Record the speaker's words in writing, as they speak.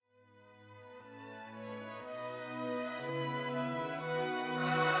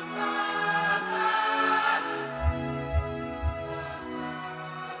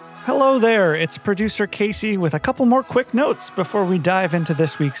Hello there, it's producer Casey with a couple more quick notes before we dive into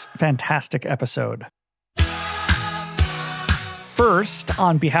this week's fantastic episode. First,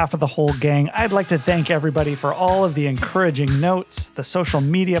 on behalf of the whole gang, I'd like to thank everybody for all of the encouraging notes, the social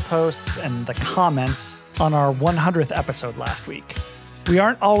media posts, and the comments on our 100th episode last week. We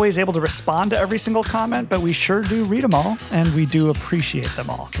aren't always able to respond to every single comment, but we sure do read them all, and we do appreciate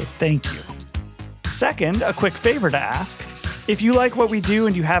them all, so thank you. Second, a quick favor to ask. If you like what we do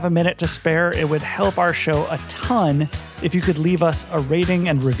and you have a minute to spare, it would help our show a ton if you could leave us a rating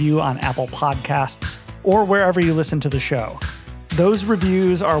and review on Apple Podcasts or wherever you listen to the show. Those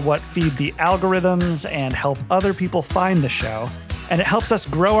reviews are what feed the algorithms and help other people find the show, and it helps us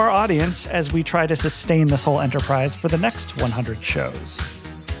grow our audience as we try to sustain this whole enterprise for the next 100 shows.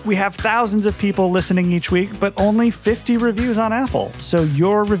 We have thousands of people listening each week, but only 50 reviews on Apple, so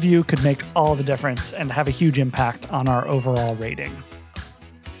your review could make all the difference and have a huge impact on our overall rating.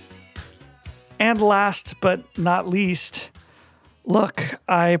 And last but not least, look,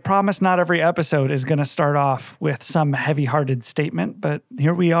 I promise not every episode is going to start off with some heavy-hearted statement, but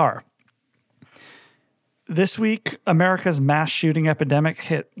here we are. This week, America's mass shooting epidemic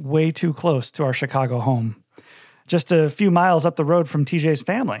hit way too close to our Chicago home, just a few miles up the road from TJ's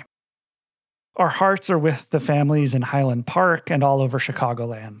family. Our hearts are with the families in Highland Park and all over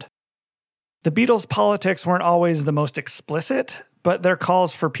Chicagoland. The Beatles' politics weren't always the most explicit, but their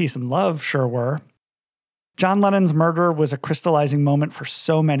calls for peace and love sure were. John Lennon's murder was a crystallizing moment for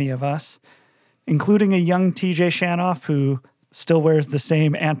so many of us, including a young TJ Shanoff who still wears the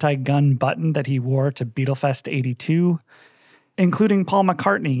same anti-gun button that he wore to Beatlefest 82, including Paul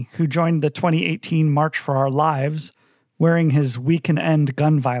McCartney, who joined the 2018 March for Our Lives, wearing his We Can End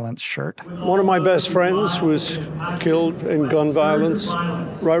Gun Violence shirt. One of my best friends was killed in gun violence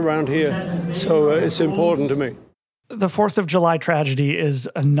right around here, so it's important to me. The 4th of July tragedy is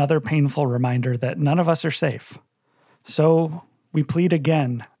another painful reminder that none of us are safe. So we plead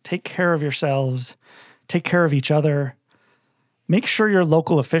again, take care of yourselves, take care of each other. Make sure your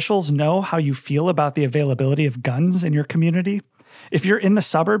local officials know how you feel about the availability of guns in your community. If you're in the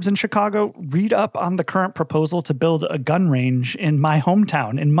suburbs in Chicago, read up on the current proposal to build a gun range in my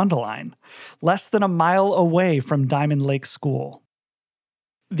hometown in Mundelein, less than a mile away from Diamond Lake School.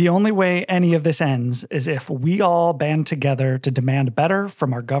 The only way any of this ends is if we all band together to demand better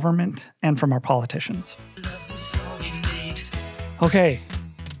from our government and from our politicians. Okay,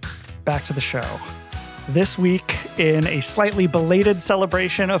 back to the show. This week, in a slightly belated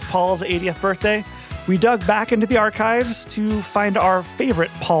celebration of Paul's 80th birthday, we dug back into the archives to find our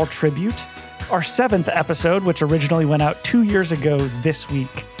favorite Paul tribute, our 7th episode, which originally went out 2 years ago this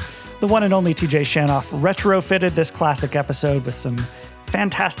week. The one and only TJ Shanoff retrofitted this classic episode with some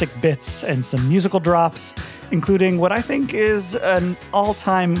fantastic bits and some musical drops, including what I think is an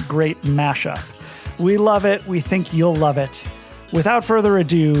all-time great mashup. We love it. We think you'll love it. Without further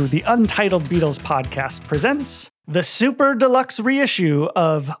ado, the Untitled Beatles podcast presents the super deluxe reissue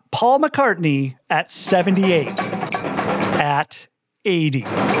of Paul McCartney at 78, at 80.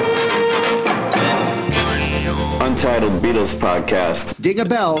 Untitled Beatles podcast. Ding a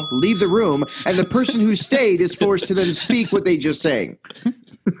bell, leave the room, and the person who stayed is forced to then speak what they just sang.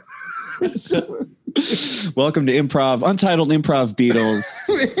 Welcome to Improv, Untitled Improv Beatles.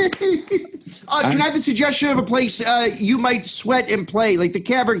 Can I have the suggestion of a place you might sweat and play, like the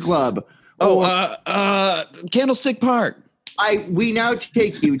Cavern Club? Candlestick Park. We now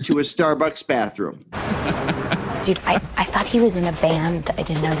take you to a Starbucks bathroom. Dude, I thought he was in a band. I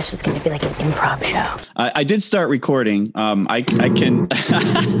didn't know this was going to be like an improv show. I did start recording. I can.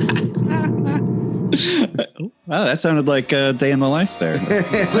 Wow, that sounded like a day in the life there.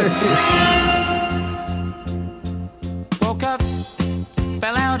 Woke up,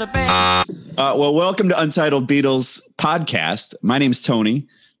 fell out of bed. Well, welcome to Untitled Beatles podcast. My name's Tony.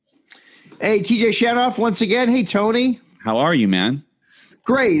 Hey, TJ Shanoff once again. Hey, Tony. How are you, man?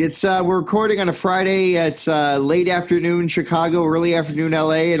 Great. It's we're recording on a Friday. It's late afternoon Chicago, early afternoon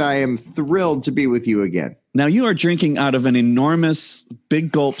LA, and I am thrilled to be with you again. Now you are drinking out of an enormous,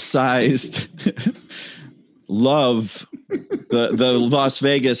 big gulp-sized Love, the Las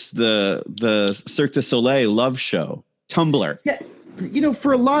Vegas, the Cirque du Soleil Love Show tumbler. Yeah, you know,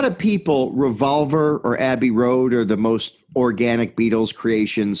 for a lot of people, Revolver or Abbey Road are the most organic Beatles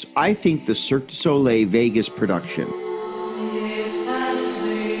creations. I think the Cirque du Soleil Vegas production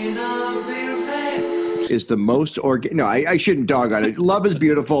is the most organic. No, I shouldn't dog on it. Love is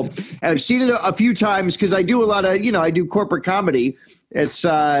beautiful. And I've seen it a few times because I do a lot of, I do corporate comedy. It's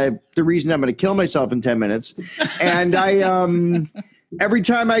the reason I'm going to kill myself in 10 minutes. And Every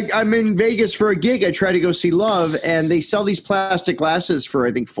time I'm in Vegas for a gig, I try to go see Love, and they sell these plastic glasses for,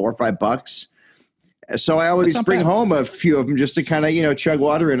 I think, $4 or $5. So I always bring home a few of them just to kind of, chug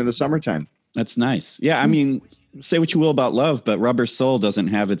water in the summertime. That's nice. Yeah, I mean, say what you will about Love, but Rubber Soul doesn't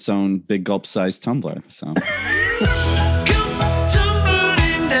have its own big gulp-sized tumbler, so...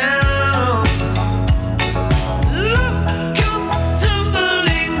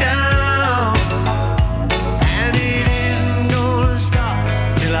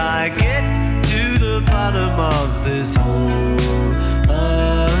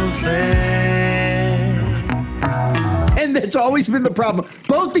 It's always been the problem.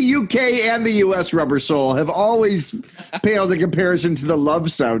 Both the UK and the US Rubber Soul have always paled in comparison to the Love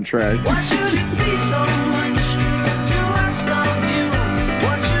soundtrack. Why should it be so much? Do I stop you?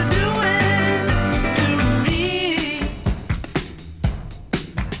 What you doing to me?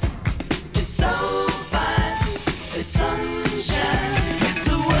 It's so fine. It's sunshine. It's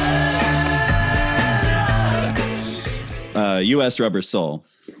the world. US Rubber Soul,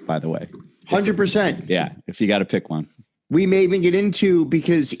 by the way. 100%. Yeah, if you got to pick one. We may even get into,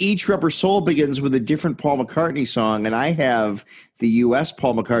 because each Rubber Soul begins with a different Paul McCartney song, and I have the U.S.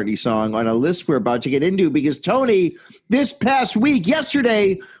 Paul McCartney song on a list we're about to get into, because Tony, this past week,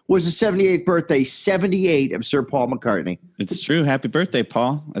 yesterday, was the 78th birthday, 78 of Sir Paul McCartney. It's true. Happy birthday,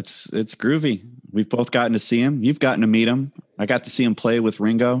 Paul. It's groovy. We've both gotten to see him. You've gotten to meet him. I got to see him play with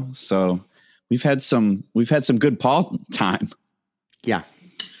Ringo, so we've had some good Paul time. Yeah.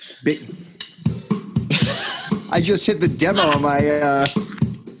 I just hit the demo on my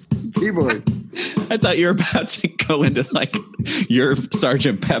keyboard. I thought you were about to go into like your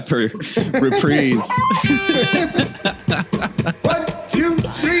Sgt. Pepper reprise. 1, 2,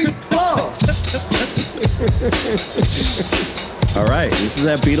 3, 4. All right. This is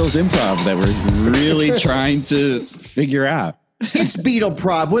that Beatles improv that we're really trying to figure out. It's Beatle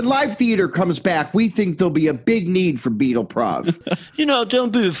Prov. When live theater comes back, we think there'll be a big need for Beatle Prov.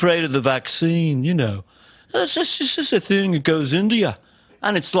 Don't be afraid of the vaccine, It's just a thing that goes into you.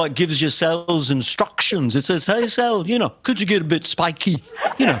 And it's like gives your cells instructions. It says, hey, cell, could you get a bit spiky?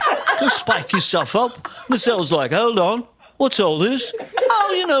 Go spike yourself up. And the cell's like, hold on, what's all this?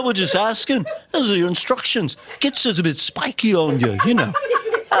 Oh, we're just asking. Those are your instructions. Gets us a bit spiky on you,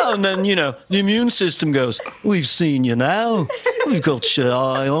 Oh, and then, the immune system goes, we've seen you now. We've got your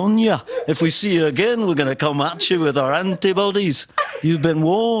eye on you. If we see you again, we're going to come at you with our antibodies. You've been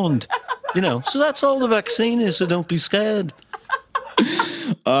warned. So that's all the vaccine is, so don't be scared.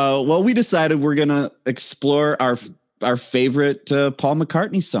 Well, we decided we're going to explore our favorite Paul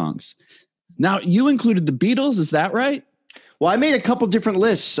McCartney songs. Now, you included the Beatles, is that right? Well, I made a couple different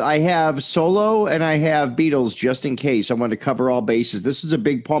lists. I have solo and I have Beatles just in case. I want to cover all bases. This is a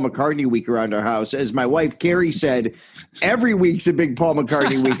big Paul McCartney week around our house. As my wife, Carrie, said, every week's a big Paul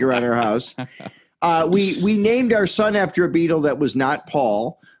McCartney week around our house. We named our son after a Beatle that was not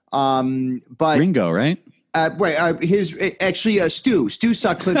Paul. But Ringo, right? His actually Stu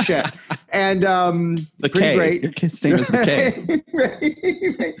Sutcliffe, and the pretty K. great. Your kid's name is the K.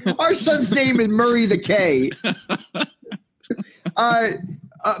 Right. Our son's name is Murray the K.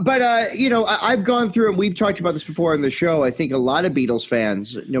 But I've gone through, and we've talked about this before on the show. I think a lot of Beatles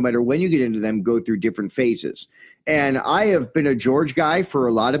fans, no matter when you get into them, go through different phases. And I have been a George guy for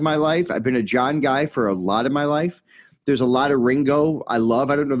a lot of my life. I've been a John guy for a lot of my life. There's a lot of Ringo I love.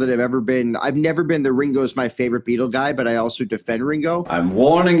 I don't know that I've never been the Ringo's my favorite Beatle guy, but I also defend Ringo. I'm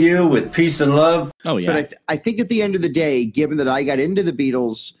warning you with peace and love. Oh, yeah. But I think at the end of the day, given that I got into the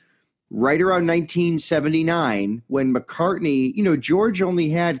Beatles right around 1979, when McCartney, George only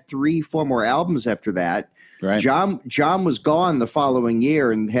had 3-4 more albums after that. Right. John was gone the following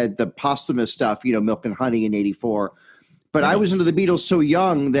year and had the posthumous stuff, Milk and Honey in 84. But right. I was into the Beatles so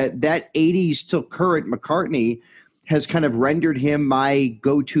young that 80s till current McCartney has kind of rendered him my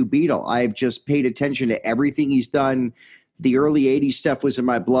go-to Beatle. I've just paid attention to everything he's done. The early 80s stuff was in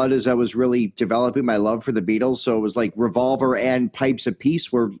my blood as I was really developing my love for the Beatles. So it was like Revolver and Pipes of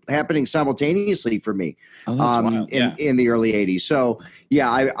Peace were happening simultaneously for me in the early 80s. So,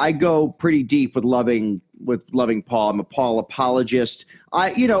 yeah, I go pretty deep with loving Paul. I'm a Paul apologist.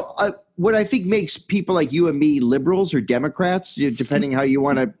 What I think makes people like you and me liberals or Democrats, depending how you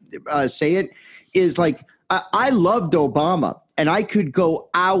want to say it, is like I loved Obama, and I could go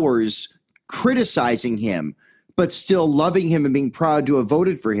hours criticizing him, but still loving him and being proud to have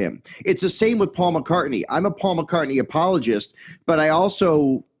voted for him. It's the same with Paul McCartney. I'm a Paul McCartney apologist, but I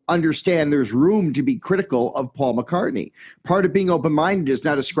also understand there's room to be critical of Paul McCartney. Part of being open-minded is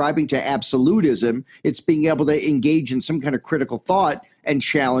not ascribing to absolutism. It's being able to engage in some kind of critical thought and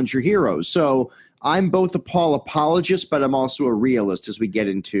challenge your heroes. So I'm both a Paul apologist, but I'm also a realist as we get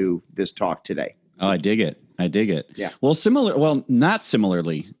into this talk today. Oh, I dig it. Yeah. Well, not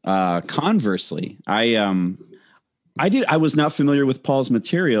similarly. Conversely, I was not familiar with Paul's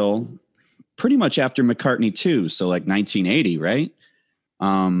material pretty much after McCartney 2. So like 1980, right?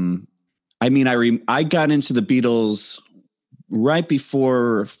 I got into the Beatles right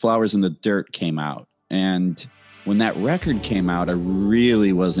before Flowers in the Dirt came out. And when that record came out, I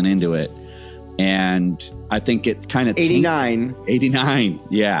really wasn't into it. And I think it kind of 89.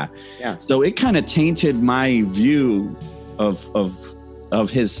 Yeah. So it kind of tainted my view of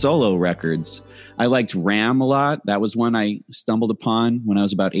his solo records. I liked Ram a lot. That was one I stumbled upon when I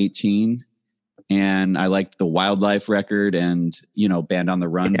was about 18. And I liked the Wildlife record and, Band on the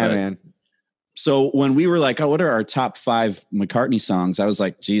Run. Yeah, man. So when we were like, oh, what are our top 5 McCartney songs? I was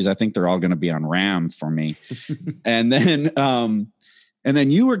like, geez, I think they're all going to be on Ram for me. And then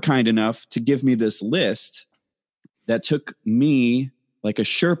you were kind enough to give me this list that took me like a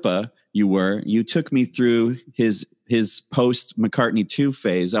Sherpa. You took me through his post McCartney 2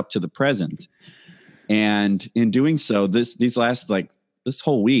 phase up to the present. And in doing so, this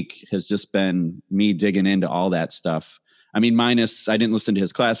whole week has just been me digging into all that stuff. I mean, minus I didn't listen to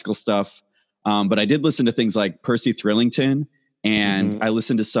his classical stuff, but I did listen to things like Percy Thrillington, and I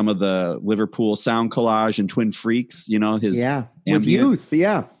listened to some of the Liverpool Sound Collage and Twin Freaks. His with ambient. Youth,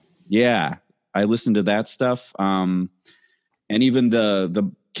 yeah. I listened to that stuff, and even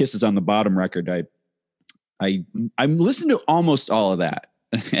the Kisses on the Bottom record. I'm listening to almost all of that.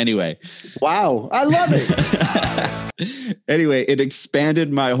 Anyway, wow, I love it. Anyway, it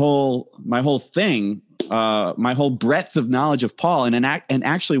expanded my whole thing, my whole breadth of knowledge of Paul, and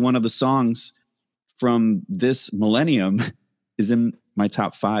actually one of the songs from this millennium is in my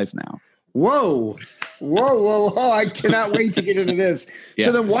top 5 now. Whoa. I cannot wait to get into this. Yeah.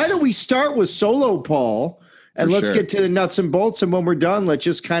 So then why don't we start with solo Paul, and let's get to the nuts and bolts. And when we're done, let's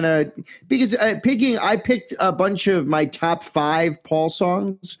just kind of, because I picked a bunch of my top 5 Paul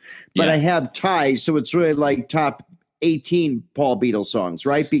songs, but I have ties. So it's really like top 18 Paul Beatles songs,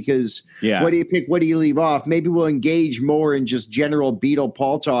 right? Because what do you pick? What do you leave off? Maybe we'll engage more in just general Beatle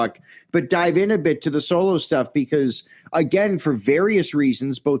Paul talk, but dive in a bit to the solo stuff, because again, for various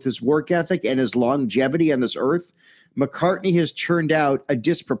reasons, both his work ethic and his longevity on this earth, McCartney has churned out a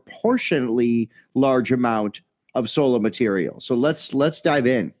disproportionately large amount of solo material. So let's dive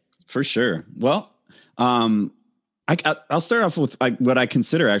in. For sure. Well, I'll start off with what I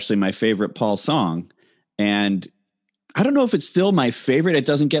consider actually my favorite Paul song. And I don't know if it's still my favorite. It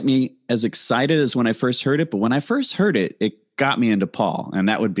doesn't get me as excited as when I first heard it. But when I first heard it, it got me into Paul. And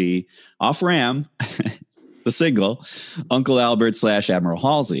that would be off Ram, the single, Uncle Albert / Admiral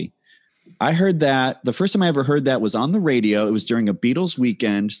Halsey. I heard that the first time I ever heard that was on the radio. It was during a Beatles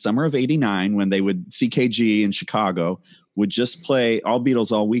weekend, summer of '89, when they would, CKG in Chicago would just play all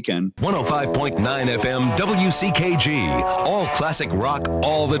Beatles all weekend. 105.9 FM WCKG, all classic rock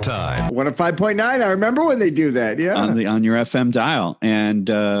all the time. 105.9. I remember when they do that. Yeah. On your FM dial. And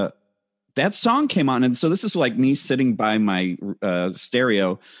that song came on. And so this is like me sitting by my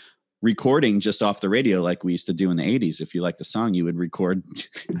stereo recording just off the radio like we used to do in the 80s. If you liked the song, you would record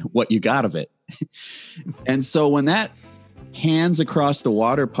what you got of it. And so when that Hands Across the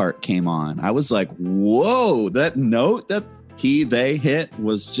Water part came on, I was like, whoa, that note that they hit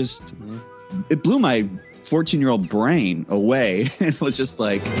was just, it blew my 14-year-old brain away. It was just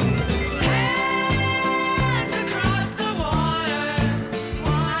like...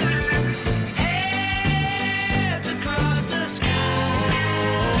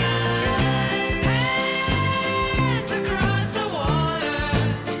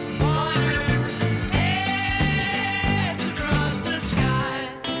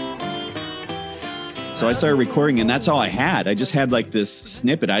 So I started recording, and that's all I had. I just had like this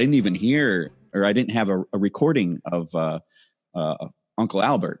snippet. I didn't even hear, or I didn't have a recording of Uncle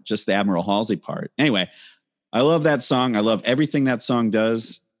Albert, just the Admiral Halsey part. Anyway, I love that song. I love everything that song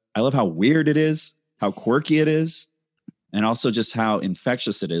does. I love how weird it is, how quirky it is, and also just how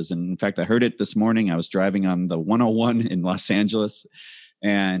infectious it is. And in fact, I heard it this morning. I was driving on the 101 in Los Angeles,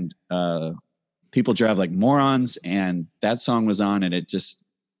 and people drive like morons, and that song was on, and it just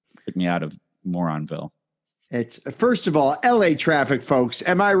took me out of Moronville. It's, first of all, LA traffic, folks.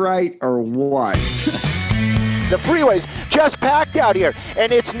 Am I right or what? The freeway's just packed out here,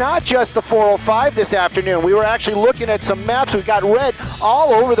 and it's not just the 405 this afternoon. We were actually looking at some maps. We've got red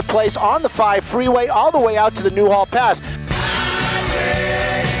all over the place on the 5 freeway, all the way out to the Newhall Pass.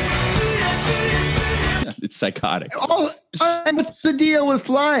 It's psychotic. Oh, and what's the deal with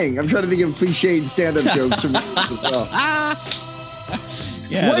flying? I'm trying to think of cliched stand-up jokes from as well.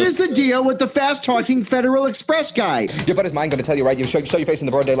 What is the deal with the fast-talking Federal Express guy? Your buddy's mind gonna tell you, right? You show your face in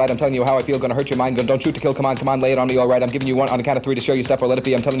the broad daylight. I'm telling you how I feel. Gonna hurt your mind. Don't shoot to kill. Come on, lay it on me. All right. I'm giving you one on the count of 3 to show you stuff or let it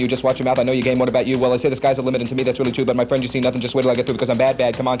be. I'm telling you, just watch your mouth. I know your game. What about you? Well, I say the sky's a limit, and to me that's really true. But my friend, you see nothing. Just wait till I get through because I'm bad.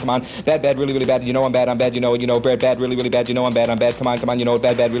 Come on. Bad, really bad. You know I'm bad. You know, bad, really bad. You know I'm bad. Come on. You know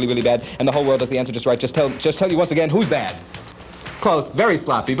bad, really bad. And the whole world does the answer just right. Just tell you once again who's bad. Close. Very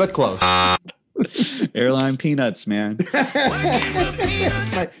sloppy, but close. Airline Peanuts, man.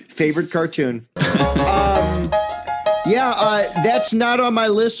 That's my favorite cartoon. That's not on my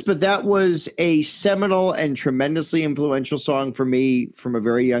list, but that was a seminal and tremendously influential song for me from a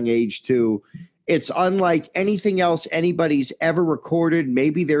very young age too. It's unlike anything else anybody's ever recorded.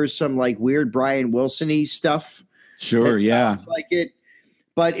 Maybe there's some like weird Brian Wilson-y stuff. Sure, yeah. Like it,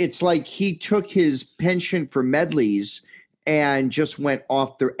 but it's like he took his penchant for medleys and just went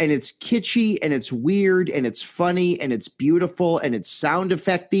off there. And it's kitschy and it's weird and it's funny and it's beautiful and it's sound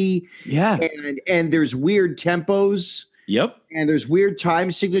effecty. Yeah. And there's weird tempos. Yep. And there's weird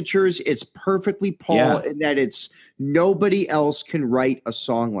time signatures. It's perfectly Paul in that it's nobody else can write a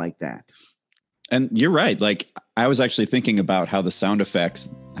song like that. And you're right. Like I was actually thinking about how the sound effects,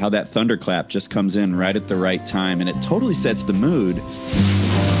 how that thunderclap just comes in right at the right time and it totally sets the mood.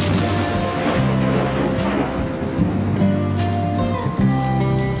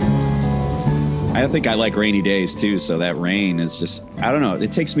 I think I like rainy days too. So that rain is just, I don't know.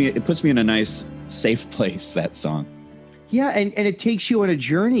 It puts me in a nice, safe place, that song. Yeah. And it takes you on a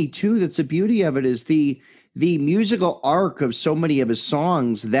journey too. That's the beauty of it is the musical arc of so many of his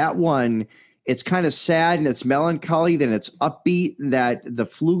songs. That one, it's kind of sad and it's melancholy. Then it's upbeat. That the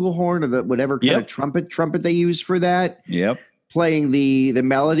flugelhorn or the whatever kind of trumpet they use for that. Yep. Playing the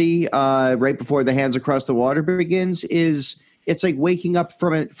melody right before the Hands Across the Water begins it's like waking up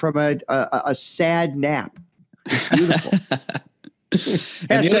from a sad nap. It's beautiful.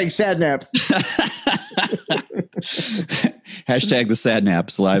 Hashtag sad nap. Hashtag the sad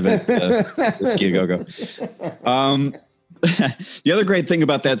naps live at Whiskey A Go-Go. The other great thing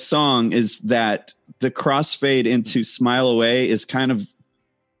about that song is that the crossfade into Smile Away is kind of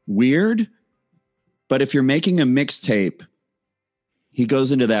weird, but if you're making a mixtape, he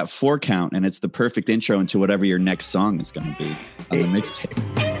goes into that 4 count and it's the perfect intro into whatever your next song is going to be on the mixtape.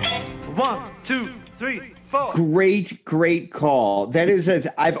 1, 2, 3, 4. Great call. That is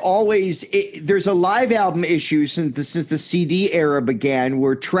there's a live album issue since the CD era began.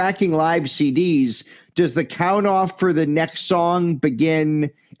 We're tracking live CDs. Does the count off for the next song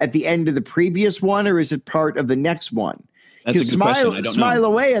begin at the end of the previous one or is it part of the next one? That's a good question. I don't know. Smile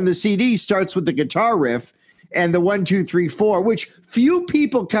Away on the CD starts with the guitar riff and the 1, 2, 3, 4, which few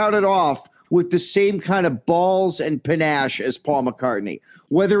people counted off with the same kind of balls and panache as Paul McCartney.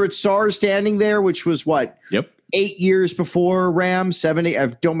 Whether it's Saw Her Standing There, which was 8 years before Ram, 7,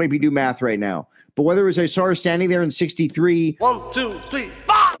 8, don't make me do math right now. But whether it was I Saw Her Standing There in 63. 1, 2, 3,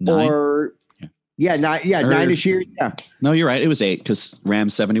 4. Or, 9-ish years. Yeah. No, you're right. It was 8 because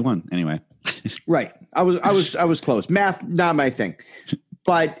Ram's 71 anyway. Right. I was close. Math, not my thing.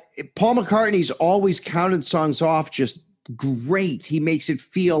 But Paul McCartney's always counted songs off just great. He makes it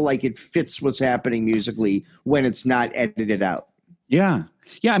feel like it fits what's happening musically when it's not edited out. Yeah.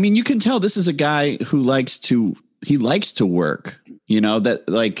 Yeah. I mean, you can tell this is a guy who likes to work, that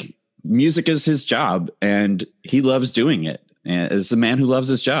like music is his job and he loves doing it. And it's a man who loves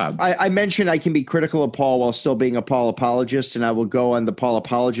his job. I mentioned I can be critical of Paul while still being a Paul apologist, and I will go on the Paul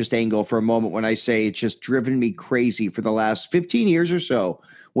apologist angle for a moment when I say it's just driven me crazy for the last 15 years or so.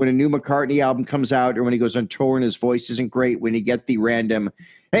 When a new McCartney album comes out or when he goes on tour and his voice isn't great, when you get the random,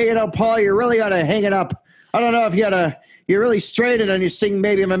 hey, Paul, you really ought to hang it up. I don't know if you're really straight and you sing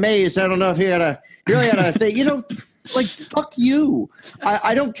Maybe I'm Amazed. I don't know if you really ought to think, like, fuck you.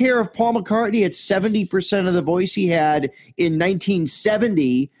 I don't care if Paul McCartney at 70% of the voice he had in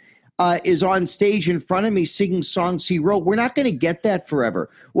 1970 is on stage in front of me singing songs he wrote. We're not going to get that forever.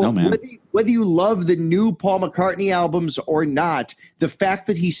 Well, no, man. Whether you love the new Paul McCartney albums or not, the fact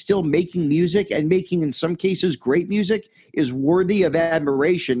that he's still making music and making, in some cases, great music is worthy of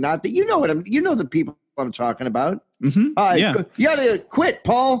admiration. Not that you know the people I'm talking about. Mm-hmm. You gotta quit,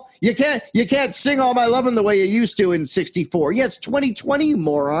 Paul. You can't sing All My Lovin' the way you used to in 64. Yeah, it's 2020, you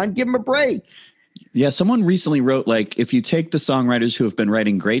moron. Give him a break. Yeah, someone recently wrote, like, if you take the songwriters who have been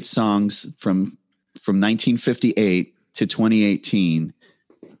writing great songs from 1958 to 2018,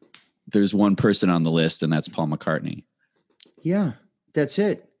 there's one person on the list, and that's Paul McCartney. Yeah, that's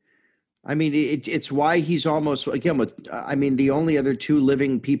it. I mean, it's why he's almost, again, the only other two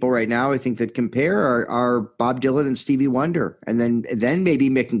living people right now I think that compare are Bob Dylan and Stevie Wonder, and then maybe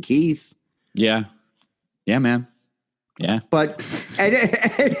Mick and Keith. Yeah. Yeah, man. Yeah. But at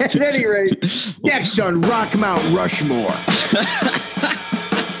any rate, next on Rock Mount Rushmore,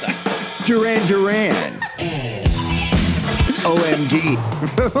 Duran Duran. OMG.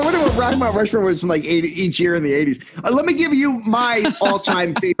 I wonder what Rock Mount Rushmore was from like each year in the 80s. Let me give you my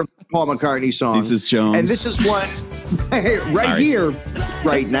all-time favorite Paul McCartney song. This is Jones. And this is one right here,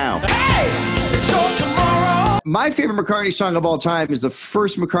 right now. Hey! So tomorrow. My favorite McCartney song of all time is the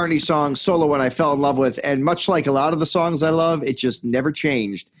first McCartney song, solo one, I fell in love with. And much like a lot of the songs I love, it just never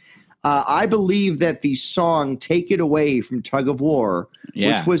changed. I believe that the song Take It Away from Tug of War,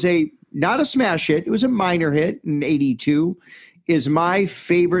 which was not a smash hit, it was a minor hit in 82, is my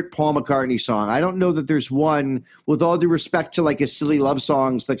favorite Paul McCartney song. I don't know that there's one, with all due respect to like a Silly Love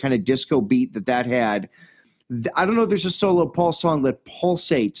Songs, the kind of disco beat that had. I don't know if there's a solo Paul song that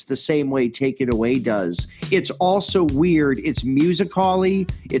pulsates the same way Take It Away does. It's also weird. It's musical-y.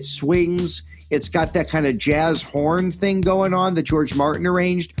 It swings. It's got that kind of jazz horn thing going on that George Martin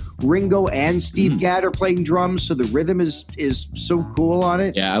arranged. Ringo and Steve Gadd are playing drums, so the rhythm is so cool on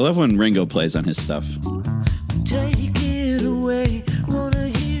it. Yeah, I love when Ringo plays on his stuff. Take it away, wanna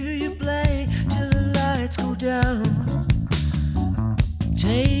hear you play till the lights go down.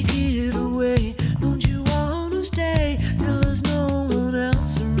 Take it away, don't you wanna stay till there's no one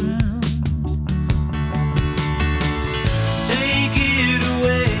else around. Take it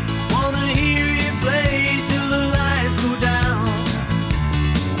away, wanna hear you play till the lights go down.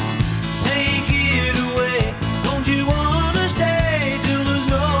 Take it away, don't you wanna stay till there's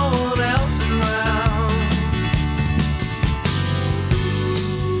no one else around.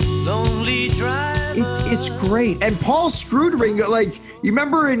 Lonely driver. It's great. And Paul screwed Ringo. Like, you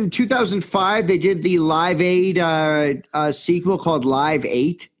remember in 2005, they did the Live Aid sequel called Live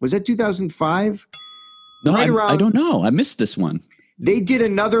 8? Was that 2005? No, I don't know. I missed this one. They did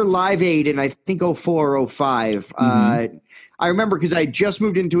another Live Aid in, I think, 04 or 05. I remember because I just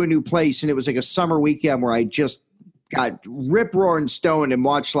moved into a new place, and it was like a summer weekend where I just got rip-roaring stoned and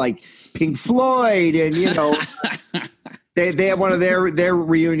watched, like, Pink Floyd and, you know... They had one of their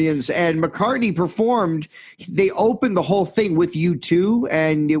reunions, and McCartney performed. They opened the whole thing with U2,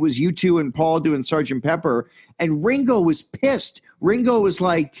 and it was U2 and Paul doing Sgt. Pepper, and Ringo was pissed. Ringo was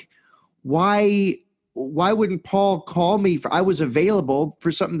like, why wouldn't Paul call me? I was available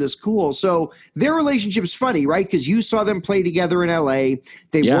for something this cool. So their relationship's funny, right? Because you saw them play together in L.A.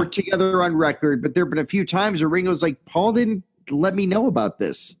 They worked together on record, but there have been a few times where Ringo's like, Paul didn't let me know about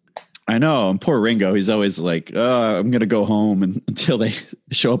this. I know. And poor Ringo, he's always like, I'm going to go home until they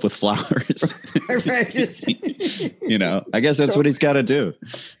show up with flowers. You know, I guess that's what he's got to do.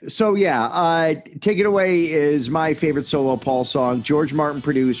 So, Take It Away is my favorite solo Paul song. George Martin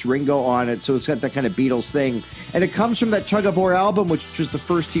produced, Ringo on it. So it's got that kind of Beatles thing. And it comes from that Tug of War album, which was the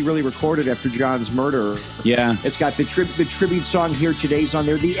first he really recorded after John's murder. Yeah. It's got the tribute song Here Today's on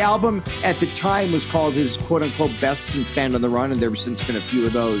there. The album at the time was called his quote-unquote best since Band on the Run, and there have since been a few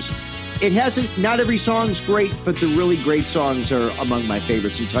of those. It hasn't, not every song's great, but the really great songs are among my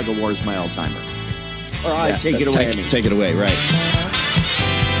favorites, and Tug of War is my all-timer. All right, Take It Away. Take It Away, right.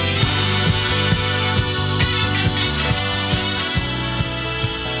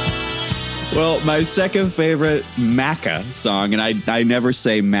 Well, my second favorite Macca song, and I never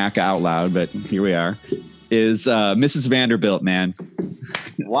say Macca out loud, but here we are, is Mrs. Vanderbilt, man.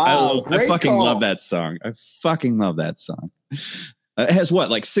 Wow, I fucking love that song. I fucking love that song. It has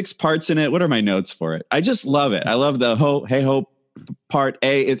like 6 parts in it. What are my notes for it? I just love it. I love the Hey Hope part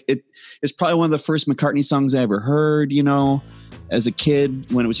A. It's probably one of the first McCartney songs I ever heard, you know, as a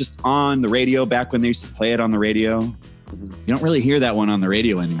kid when it was just on the radio back when they used to play it on the radio. You don't really hear that one on the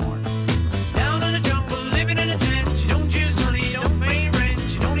radio anymore. Down in the jungle, living in a tent. You don't choose money, you don't pay rent.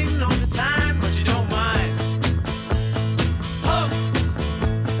 You don't even know the time, but you don't mind. Hope,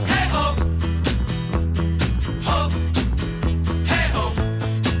 hey hope, hope, hey hope,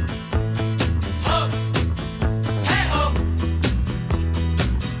 hope, hey hope,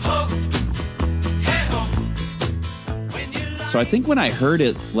 hope, hey hope. So I think when I heard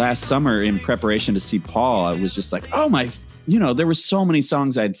it last summer in preparation to see Paul, I was just like, oh my, you know, there were so many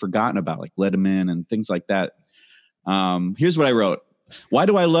songs I'd forgotten about, like Let 'Em In and things like that. Here's what I wrote. Why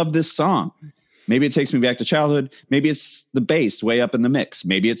do I love this song? Maybe it takes me back to childhood. Maybe it's the bass way up in the mix.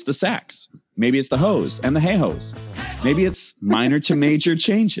 Maybe it's the sax. Maybe it's the hose and the hey hose. Maybe it's minor to major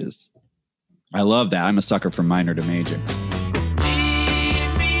changes. I love that. I'm a sucker for minor to major.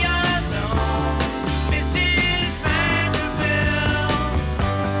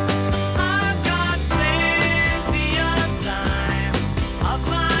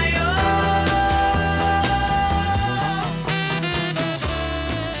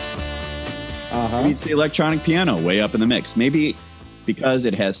 needs the electronic piano way up in the mix. Maybe because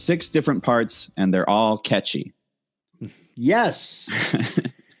it has 6 different parts and they're all catchy. Yes.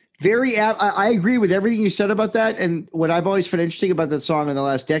 I agree with everything you said about that. And what I've always found interesting about that song in the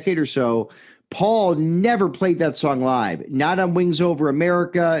last decade or so, Paul never played that song live. Not on Wings Over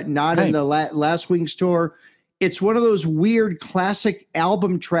America, not in the last Wings tour. It's one of those weird classic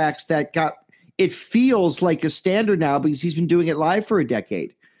album tracks that it feels like a standard now because he's been doing it live for a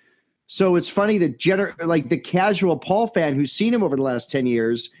decade. So it's funny that the casual Paul fan who's seen him over the last 10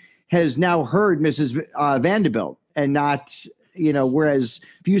 years has now heard Mrs. Vanderbilt and not, whereas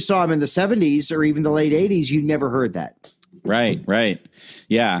if you saw him in the 70s or even the late 80s, you never heard that. Right.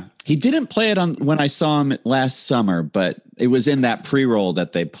 Yeah. He didn't play it when I saw him last summer, but it was in that pre-roll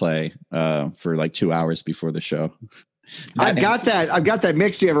that they play for like 2 hours before the show. I've got that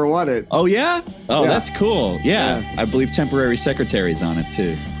mix you ever wanted. Oh, yeah? Oh, yeah. That's cool. Yeah. I believe Temporary Secretary's on it,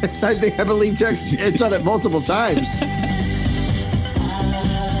 too. I believe it's on it multiple times.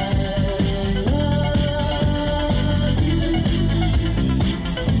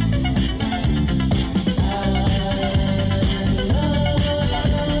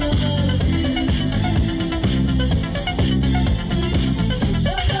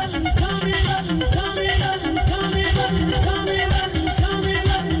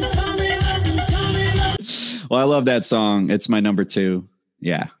 Well, I love that song. It's my number 2.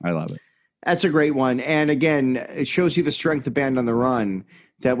 Yeah, I love it. That's a great one. And again, it shows you the strength of Band on the Run,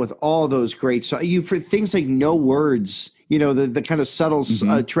 that with all those great songs, for things like No Words, the kind of subtle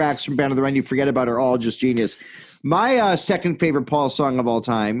tracks from Band on the Run you forget about are all just genius. My second favorite Paul song of all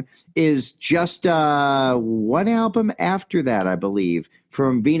time is just one album after that, I believe,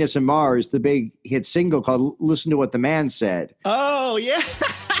 from Venus and Mars, the big hit single called Listen to What the Man Said. Oh, yeah.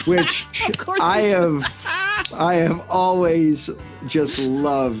 Which I have always just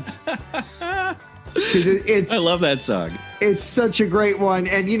loved. I love that song. It's such a great one.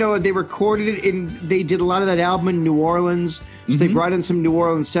 And, they recorded it they did a lot of that album in New Orleans. So they brought in some New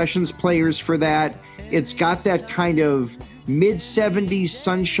Orleans sessions players for that. It's got that kind of mid-70s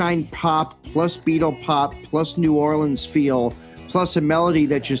sunshine pop plus Beatle pop plus New Orleans feel plus a melody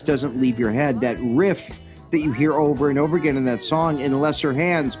that just doesn't leave your head. That riff that you hear over and over again in that song in lesser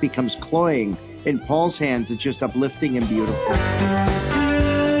hands becomes cloying. In Paul's hands, it's just uplifting and beautiful.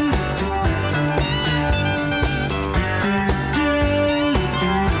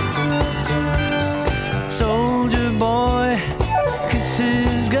 Soldier boy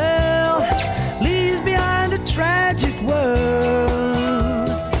kisses girl, leaves behind a tragic world,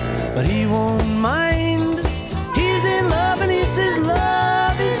 but he won't mind. He's in love and he says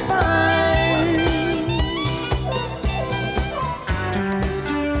love is fine.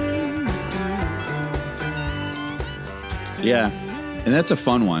 Yeah, and that's a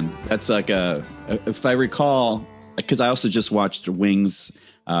fun one. That's like if I recall, because I also just watched Wings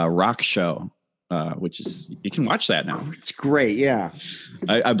rock show, which is, you can watch that now. It's great, yeah.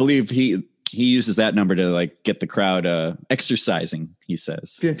 I believe he uses that number to like get the crowd exercising, he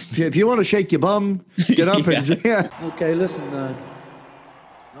says. If you want to shake your bum, get up and yeah. Okay, listen, now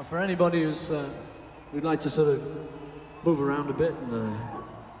for anybody who's we'd like to sort of move around a bit and a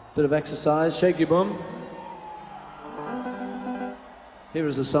bit of exercise, shake your bum. Here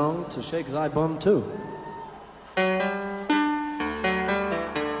is a song to shake thy bum too.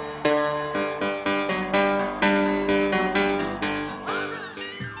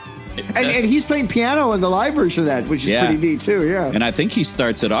 And he's playing piano in the live version of that, which is pretty neat too, yeah. And I think he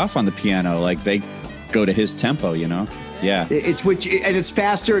starts it off on the piano, like they go to his tempo, Yeah. It's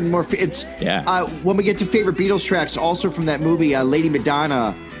faster and more. When we get to favorite Beatles tracks, also from that movie, Lady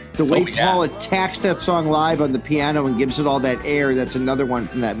Madonna, the way Paul attacks that song live on the piano and gives it all that air, that's another one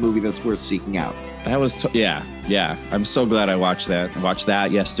from that movie that's worth seeking out. That was yeah. I'm so glad I watched that. I watched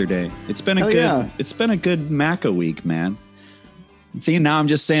that yesterday. It's been a good Macca week, man. See, now I'm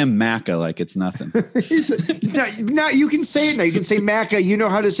just saying Macca like it's nothing. No, you can say it now. You can say Macca. You know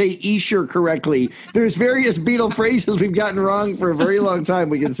how to say Esher correctly. There's various Beatle phrases we've gotten wrong for a very long time.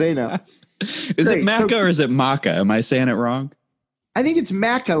 We can say now. Is it Macca or is it Maca? Am I saying it wrong? I think it's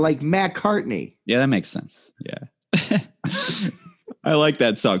Macca, like McCartney. Yeah, that makes sense. Yeah. I like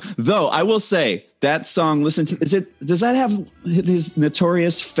that song. Though I will say that song, does that have his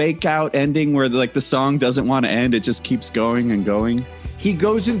notorious fake out ending where like the song doesn't want to end? It just keeps going and going. He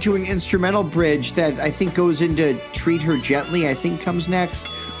goes into an instrumental bridge that I think goes into Treat Her Gently, I think comes next,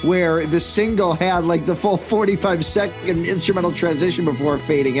 where the single had like the full 45-second instrumental transition before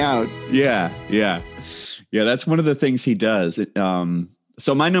fading out. Yeah. That's one of the things he does.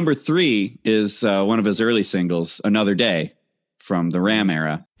 So my number 3 is one of his early singles, Another Day, from the Ram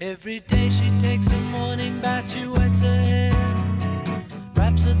era. Every day she takes a bats you wet her hair,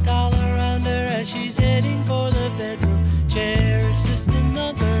 wraps a towel around her as she's heading for the bedroom chair. It's just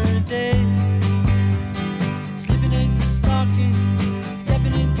another day, slipping into stockings,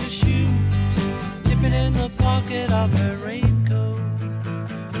 stepping into shoes, dipping in the pocket of her raincoat.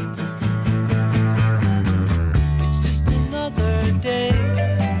 It's just another day.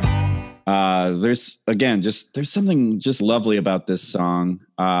 There's something just lovely about this song.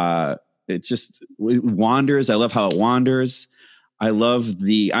 It wanders. I love how it wanders.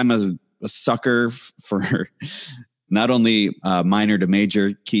 I'm a sucker for not only minor to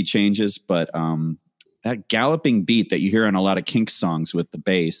major key changes, but that galloping beat that you hear on a lot of Kinks songs with the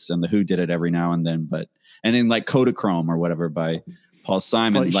bass, and the Who did it every now and then, and in like Kodachrome or whatever by Paul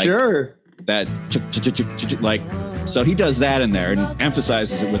Simon. Sure. That like, so he does that in there and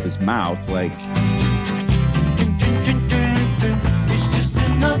emphasizes it with his mouth, like. It's just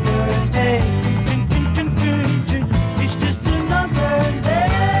another day. It's just another day.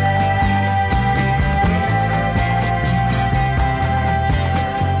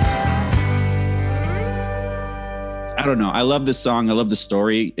 I don't know. I love this song. I love the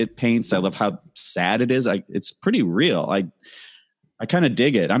story it paints. I love how sad it is. It's pretty real. I kind of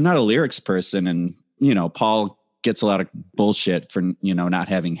dig it. I'm not a lyrics person, and Paul gets a lot of bullshit for not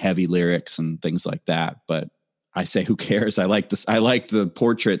having heavy lyrics and things like that. But I say, who cares? I like this. I like the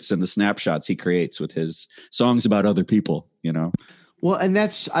portraits and the snapshots he creates with his songs about other people. Well, and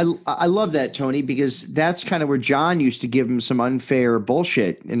I love that, Tony, because that's kind of where John used to give him some unfair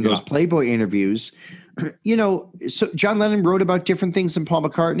bullshit in those Playboy interviews. So John Lennon wrote about different things than Paul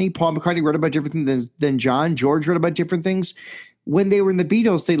McCartney. Paul McCartney wrote about different things than John. George wrote about different things. When they were in the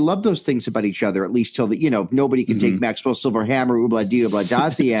Beatles, they loved those things about each other, at least till nobody can take Maxwell Silver Hammer, oobla dee, oobla da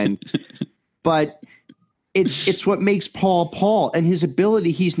at the end. But it's what makes Paul, and his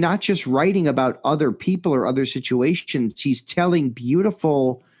ability. He's not just writing about other people or other situations. He's telling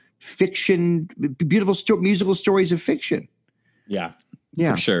beautiful fiction, beautiful musical stories of fiction. Yeah,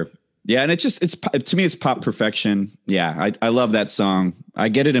 for sure. Yeah, and to me, it's pop perfection. Yeah, I love that song. I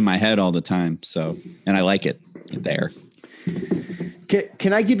get it in my head all the time. So, and I like it there.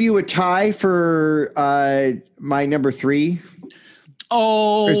 Can I give you a tie for my number 3?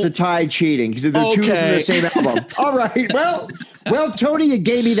 Oh, there's a tie cheating because they're two from the same album. All right. Well, Tony, you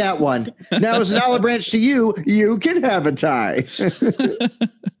gave me that one. Now, as an olive branch to you, you can have a tie.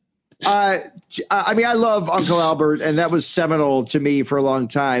 I love Uncle Albert, and that was seminal to me for a long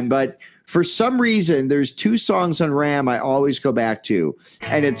time. But for some reason, there's 2 songs on Ram I always go back to,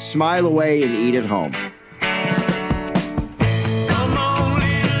 and it's Smile Away and Eat at Home.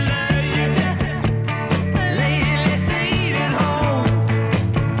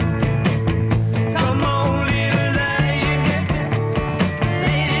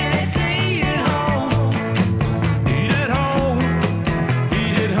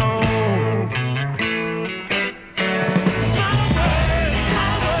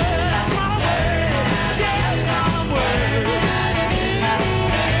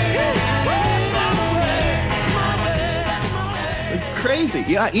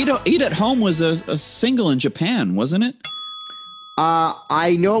 Yeah, Eat at Home was a single in Japan, wasn't it?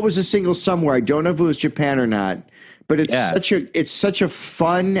 I know it was a single somewhere. I don't know if it was Japan or not, but it's such a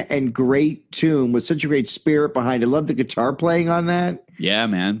fun and great tune with such a great spirit behind it. I love the guitar playing on that. Yeah,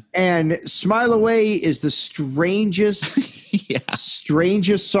 man. And Smile Away is the strangest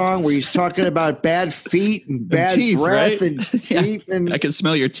song where he's talking about bad feet and bad teeth, breath, right? and teeth. Yeah. And I can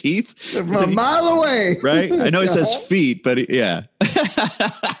smell your teeth from a mile away. Right? I know he says feet, but yeah.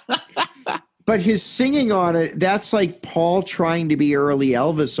 But his singing on it, that's like Paul trying to be early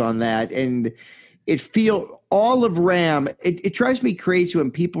Elvis on that. And all of Ram, it drives me crazy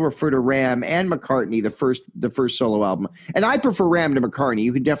when people refer to Ram and McCartney, the first solo album. And I prefer Ram to McCartney.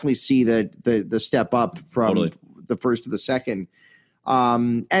 You can definitely see the step up from the first to the second.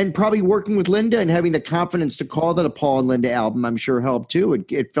 And probably working with Linda and having the confidence to call that a Paul and Linda album, I'm sure helped too.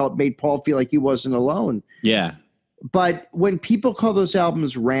 It made Paul feel like he wasn't alone. Yeah. But when people call those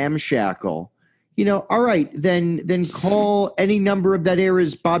albums ramshackle, all right, then call any number of that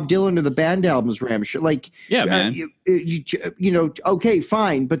era's Bob Dylan or the band albums ramshackle. Like, yeah, man. Okay,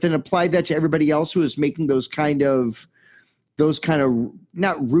 fine, but then apply that to everybody else who is making those kind of not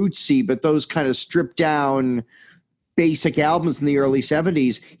rootsy, but those kind of stripped down basic albums in the early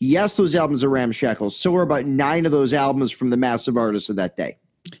 70s. Yes, those albums are ramshackle. So are about 9 of those albums from the massive artists of that day.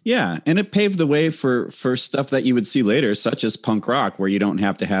 Yeah, and it paved the way for stuff that you would see later, such as punk rock, where you don't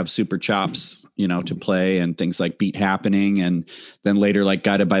have to have super chops, to play, and things like Beat Happening, and then later like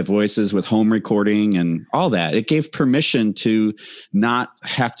Guided by Voices with home recording and all that. It gave permission to not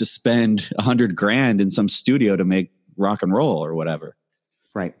have to spend $100,000 in some studio to make rock and roll or whatever.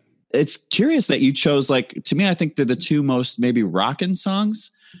 Right. It's curious that you chose, like, to me, I think they're the two most maybe rockin' songs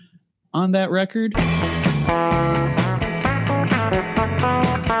on that record.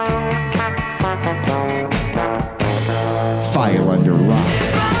 File Under Rock.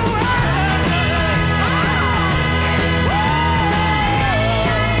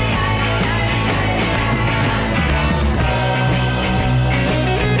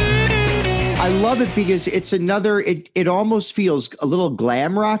 I love it because it's it almost feels a little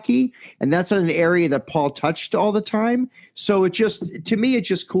glam rocky, and that's an area that Paul touched all the time. So to me, it's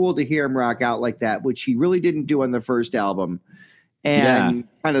just cool to hear him rock out like that, which he really didn't do on the first album, and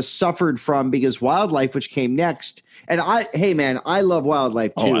kind of suffered from, because Wildlife, which came next. And I love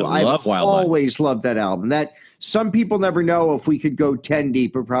Wildlife too. Oh, I love Wildlife. Always loved that album. That some people never know, if we could go 10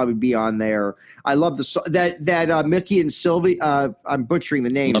 deep, would probably be on there. I love that Mickey and Sylvie. I'm butchering the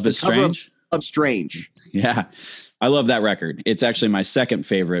names. Love Is Strange. Of Strange. Yeah, I love that record. It's actually my second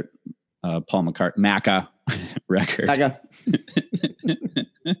favorite Paul McCartney Macca record. Macca.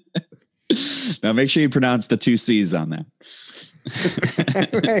 Now make sure you pronounce the 2 C's on that.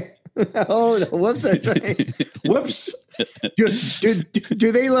 Right. Oh, no, whoops, that's right. Whoops. Do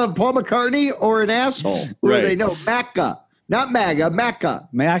they love Paul McCartney or an asshole? Who do they know? Macca. Not MAGA, Macca.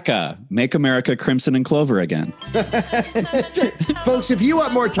 Macca. Make America Crimson and Clover again. Folks, if you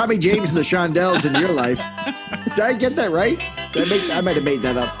want more Tommy James and the Shondells in your life, did I get that right? I might have made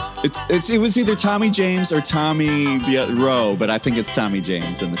that up. It was either Tommy James or Tommy the Rowe, but I think it's Tommy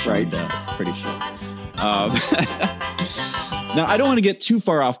James and the Shondells. Pretty sure. Now, I don't want to get too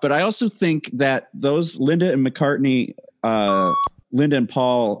far off, but I also think that those Linda and McCartney, Linda and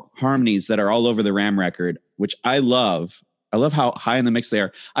Paul harmonies that are all over the Ram record, which I love how high in the mix they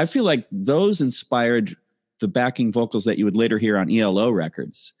are. I feel like those inspired the backing vocals that you would later hear on ELO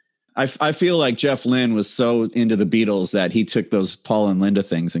records. I feel like Jeff Lynne was so into the Beatles that he took those Paul and Linda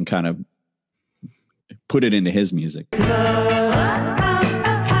things and kind of put it into his music.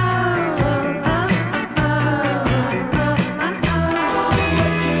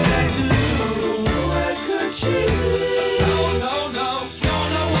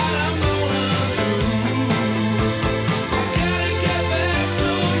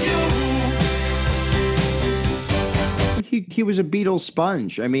 He was a Beatles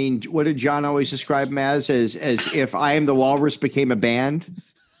sponge. I mean, what did John always describe him as if I Am the Walrus became a band?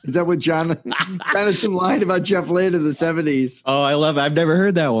 Is that what John had some line about Jeff Lynne in the 70s? Oh, I love it. I've never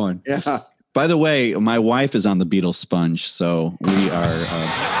heard that one. Yeah. By the way, my wife is on the Beatles sponge, so we are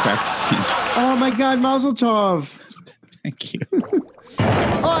practicing. Oh my God, Mazel Tov. Thank you.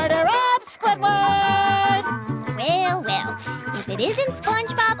 Order up, Squidward! Well, if it isn't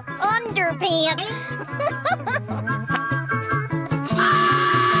SpongeBob Underpants.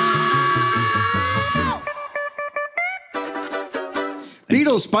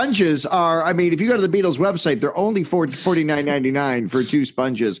 Beatles sponges are, I mean, if you go to the Beatles website, they're only $49.99 for 2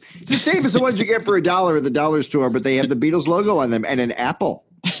 sponges. It's the same as the ones you get for $1 at the dollar store, but they have the Beatles logo on them and an apple.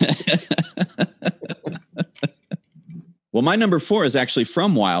 Well, my number 4 is actually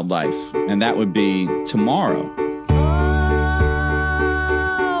from Wildlife, and that would be Tomorrow.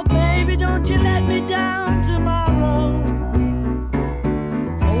 Oh, baby, don't you let me down tomorrow.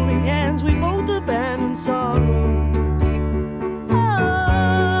 Holding hands, we both abandon sorrow.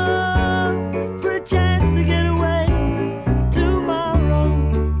 Oh, for a chance to get away tomorrow.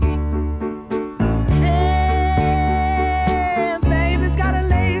 Hey, baby's got a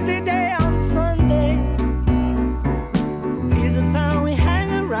lazy day on Sunday. Here's a pound, we hang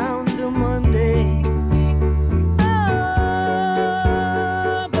around till Monday.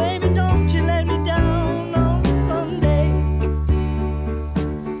 Oh, baby, don't you let me down on Sunday.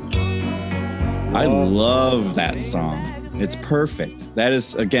 I love that song. It's perfect. That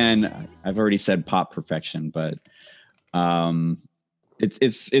is, again, I've already said pop perfection, but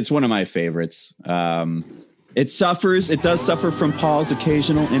it's one of my favorites. It does suffer from Paul's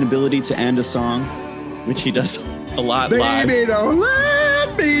occasional inability to end a song, which he does a lot live. Baby, don't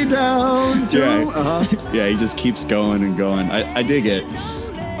let me down. Yeah, he just keeps going and going. I dig it.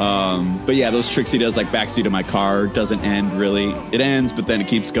 But yeah, those tricks he does, like Backseat of My Car, doesn't end really. It ends, but then it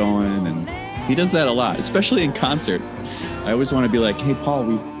keeps going, and he does that a lot, especially in concert. I always want to be like, hey, Paul,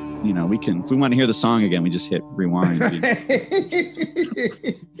 we can, if we want to hear the song again, we just hit rewind.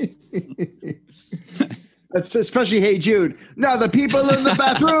 That's especially Hey Jude. Now the people in the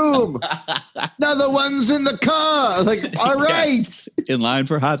bathroom. Now the ones in the car. Like, all right. In line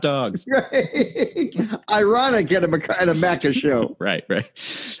for hot dogs. Right. Ironic at a Macca show. Right.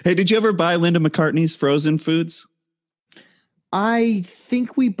 Hey, did you ever buy Linda McCartney's frozen foods? I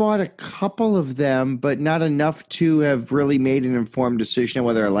think we bought a couple of them, but not enough to have really made an informed decision on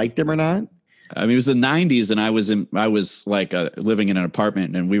whether I liked them or not. I mean, it was the 90s, and I was like living in an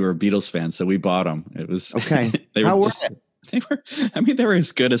apartment, and we were Beatles fans, so we bought them. It was okay. How were they? They were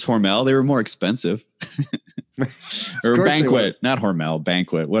as good as Hormel. They were more expensive. Or Banquet, not Hormel,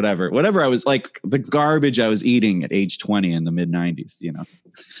 Banquet, whatever. I was like the garbage I was eating at age 20 in the mid 90s, you know.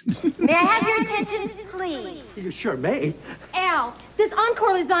 May I have your attention, please? You sure may. Al, this Encore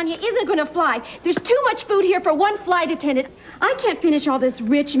lasagna isn't going to fly. There's too much food here for one flight attendant. I can't finish all this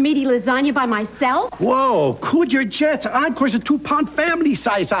rich, meaty lasagna by myself. Whoa, cool your jets. Encore's a 2-pound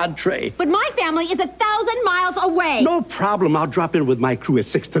family-size entree. But my family is 1,000 miles away. No problem. I'll drop in with my crew at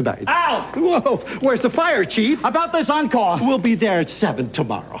 6 tonight. Al! Whoa, where's the fire, Chief? About this Encore. We'll be there at 7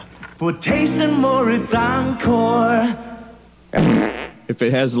 tomorrow. For tasting more, it's Encore. If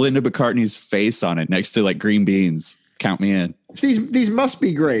it has Linda McCartney's face on it next to like green beans, count me in. These must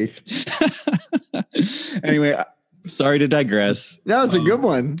be great. Anyway, sorry to digress. No, it's a good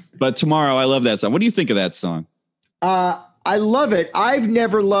one. But Tomorrow, I love that song. What do you think of that song? I love it. I've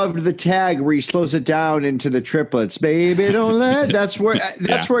never loved the tag where he slows it down into the triplets. Baby, don't let. That's where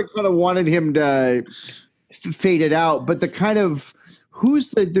I kind of wanted him to fade it out. But the kind of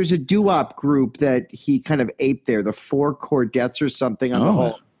there's a doo-wop group that he kind of aped there, the Four Chordettes or something on the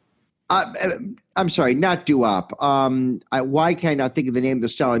whole. I'm sorry, not doo-wop. Why can't I not think of the name of the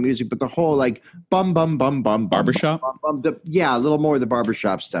style of music? But the whole like bum bum bum bum barbershop. A little more of the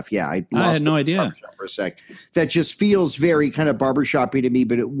barbershop stuff. Yeah, I had no idea for a sec. That just feels very kind of barbershoppy to me,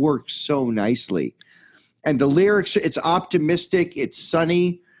 but it works so nicely. And the lyrics, it's optimistic, it's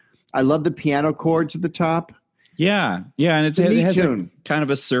sunny. I love the piano chords at the top. Yeah, and it has a kind of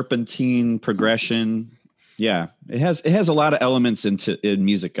a serpentine progression. Yeah, it has a lot of elements in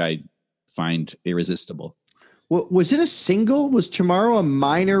music I find irresistible. Well, was it a single? Was Tomorrow a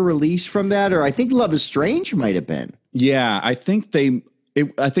minor release from that? Or I think Love is Strange might have been. Yeah, I think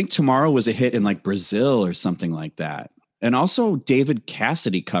Tomorrow was a hit in like Brazil or something like that. And also David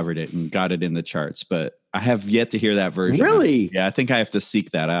Cassidy covered it and got it in the charts, but I have yet to hear that version. Really? Yeah, I think I have to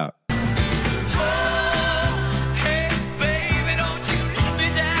seek that out.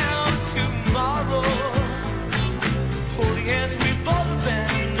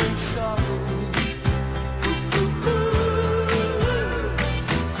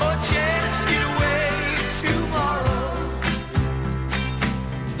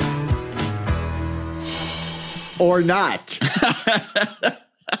 Or not.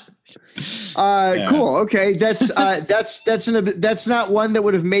 Cool. Okay, that's not one that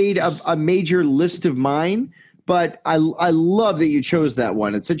would have made a major list of mine, but I love that you chose that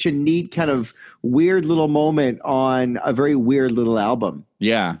one. It's such a neat kind of weird little moment on a very weird little album.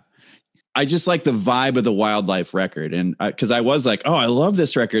 Yeah. I just like the vibe of the Wildlife record. And because I was like, oh, I love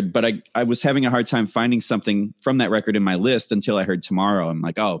this record, but I was having a hard time finding something from that record in my list until I heard Tomorrow. I'm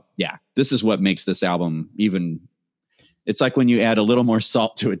like, oh, yeah, this is what makes this album even. It's like when you add a little more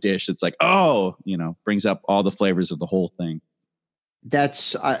salt to a dish. It's like, oh, brings up all the flavors of the whole thing.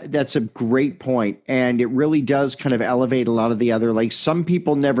 That's a great point. And it really does kind of elevate a lot of the other, like Some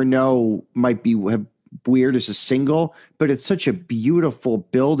People Never Know might be weird as a single, but it's such a beautiful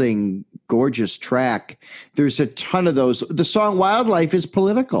building, gorgeous track. There's a ton of those. The song Wildlife is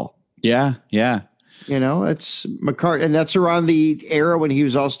political. Yeah. Yeah. It's McCartney, and that's around the era when he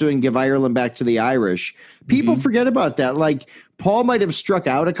was also doing Give Ireland Back to the Irish. People forget about that. Like Paul might have struck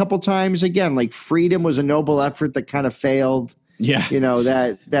out a couple times. Again, like Freedom was a noble effort that kind of failed. Yeah.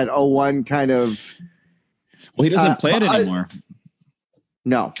 That 01 kind of. Well, he doesn't play it anymore.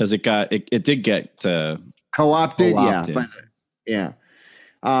 No, because it did get co-opted. Yeah.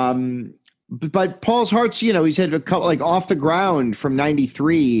 But Paul's Hearts, he's had a couple, like Off the Ground from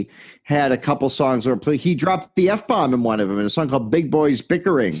 '93 had a couple songs where he dropped the F-bomb in one of them in a song called Big Boys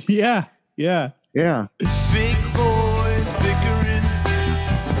Bickering. Yeah. Big boys bickering,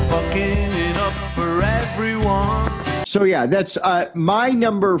 fucking it up for everyone. So yeah, that's my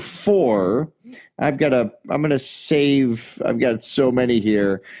number 4. I've got so many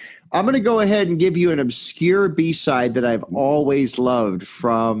here. I'm going to go ahead and give you an obscure B-side that I've always loved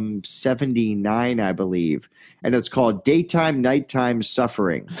from 79, I believe. And it's called Daytime, Nighttime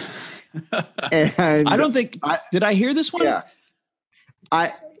Suffering. And I don't think, did I hear this one? Yeah.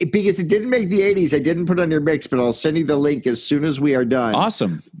 Because it didn't make the 80s. I didn't put it on your mix, but I'll send you the link as soon as we are done.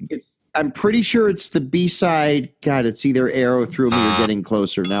 Awesome. I'm pretty sure it's the B-side. God, it's either Arrow Through Me or Getting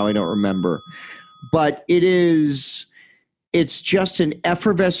Closer. Now I don't remember. But it's just an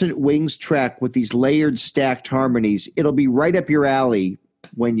effervescent Wings track with these layered, stacked harmonies. It'll be right up your alley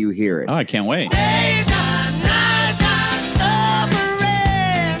when you hear it. Oh, I can't wait.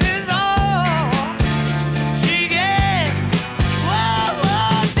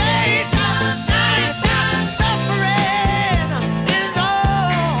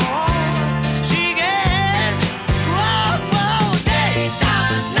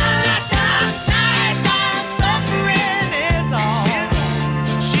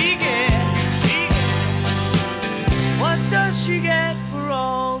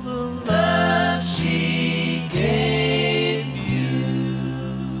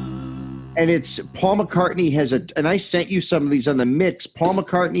 And it's Paul McCartney has and I sent you some of these on the mix. Paul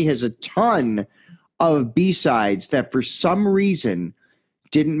McCartney has a ton of B-sides that for some reason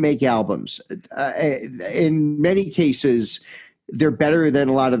didn't make albums. In many cases, they're better than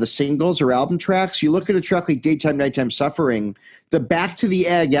a lot of the singles or album tracks. You look at a track like Daytime, Nighttime Suffering, the Back to the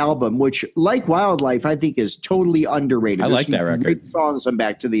Egg album, which like Wildlife, I think is totally underrated. I like that record. Great songs on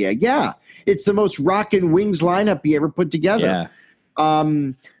Back to the Egg. Yeah. It's the most rockin' Wings lineup you ever put together. Yeah.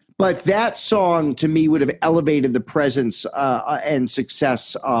 But that song, to me, would have elevated the presence and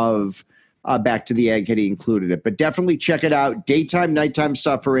success of Back to the Egg had he included it. But definitely check it out. Daytime, Nighttime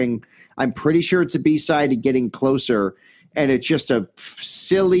Suffering. I'm pretty sure it's a B-side to Getting Closer. And it's just a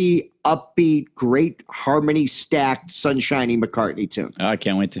silly, upbeat, great harmony stacked, sunshiny McCartney tune. Oh, I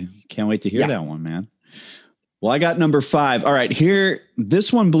can't wait to hear that one, man. Well, I got number 5. All right, here.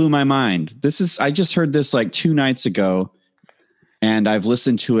 This one blew my mind. I just heard this like 2 nights ago. And I've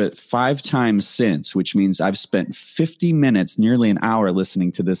listened to it 5 times since, which means I've spent 50 minutes, nearly an hour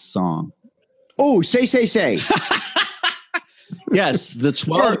listening to this song. Oh, say. Yes, the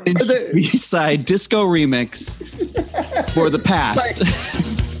 12-inch B-side disco remix for The Past.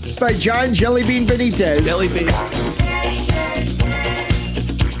 By John Jellybean Benitez.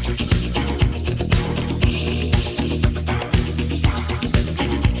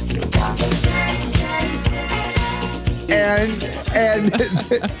 And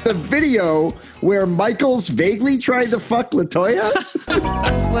the video where Michael's vaguely trying to fuck LaToya.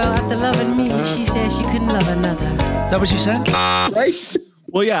 Well, after loving me, she said she couldn't love another. Is that what she said? Right?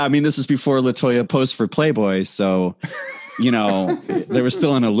 Well, yeah. I mean, this is before LaToya posed for Playboy, so there was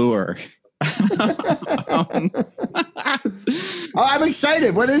still an allure. I'm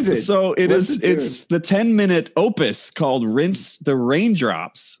excited. What is it? So it's the 10-minute opus called Rinse the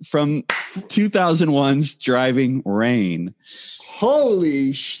Raindrops from 2001's Driving Rain.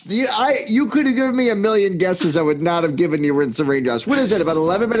 Holy you could have given me a million guesses. I would not have given you Rinse the Raindrops. What is it? About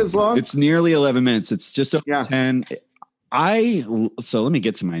 11 minutes long? It's nearly 11 minutes. It's just over 10. So let me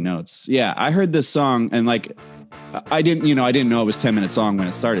get to my notes. Yeah, I heard this song and like I didn't know it was 10 minutes long when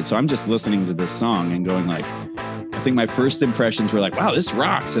it started. So I'm just listening to this song and going like, I think my first impressions were like, wow, this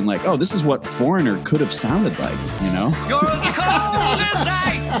rocks. And like, oh, this is what Foreigner could have sounded like, You're as cold as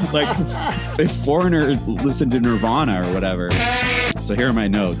ice. Like if Foreigner listened to Nirvana or whatever. So here are my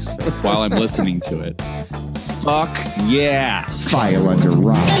notes while I'm listening to it. Fuck yeah. File under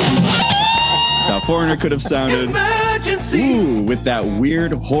rock. How Foreigner could have sounded. Ooh, with that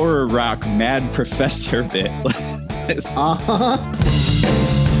weird horror rock Mad Professor bit.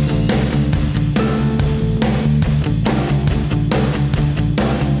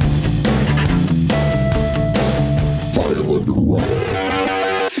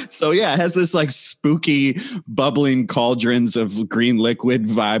 So yeah, it has this like spooky bubbling cauldrons of green liquid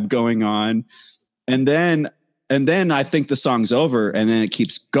vibe going on. And then I think the song's over and then it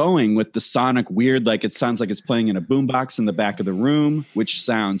keeps going with the sonic weird, like it sounds like it's playing in a boombox in the back of the room, which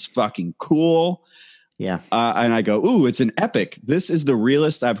sounds fucking cool. Yeah. And I go, ooh, it's an epic. This is the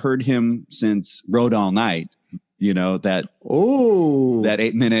realest I've heard him since Rode All Night. That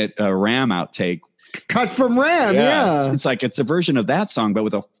 8-minute Ram outtake. Cut from Ram, yeah. It's like it's a version of that song, but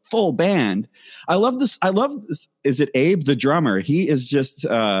with a full band. I love this. Is it Abe, the drummer? He is just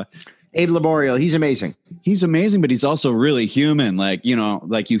Abe Laboriel. He's amazing. He's amazing, but he's also really human. Like,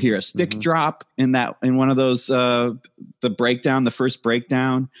 like you hear a stick drop in one of those the first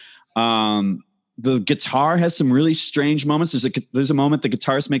breakdown. The guitar has some really strange moments. There's a moment the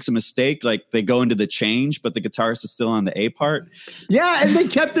guitarist makes a mistake, like they go into the change, but the guitarist is still on the A part. Yeah, and they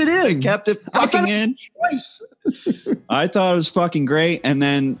kept it in. They kept it fucking in. Twice. I thought it was fucking great. And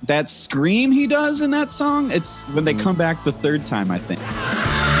then that scream he does in that song, it's when they come back the third time, I think.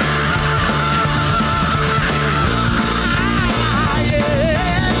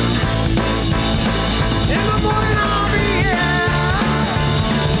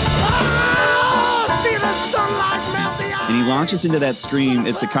 launches into that scream.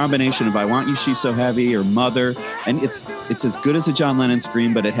 It's a combination of I Want You, She's So Heavy or Mother. And it's as good as a John Lennon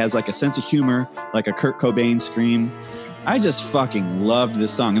scream, but it has like a sense of humor, like a Kurt Cobain scream. I just fucking loved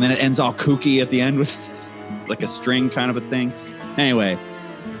this song. And then it ends all kooky at the end with this, like a string kind of a thing. Anyway,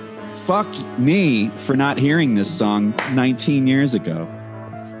 fuck me for not hearing this song 19 years ago.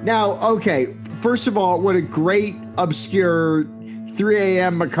 Now, okay, first of all, what a great, obscure 3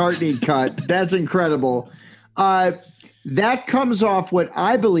 a.m. McCartney cut. That's incredible. That comes off what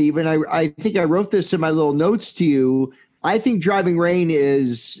I believe, and I think I wrote this in my little notes to you. I think Driving Rain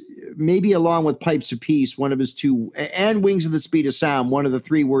is maybe, along with Pipes of Peace, one of his two, and Wings of the Speed of Sound, one of the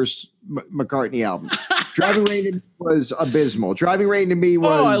three worst McCartney albums. Driving Rain was abysmal. Driving Rain to me was...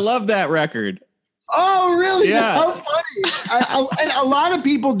 Oh, I love that record. Oh, really? Yeah. How funny. And a lot of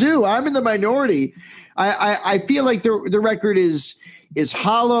people do. I'm in the minority. I feel like the record is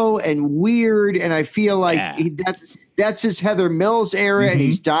hollow and weird, and I feel like that's his Heather Mills era, and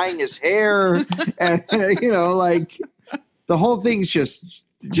he's dyeing his hair, and like the whole thing's just.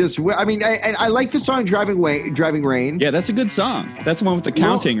 I mean, I like the song Driving Rain. Yeah, that's a good song. That's the one with the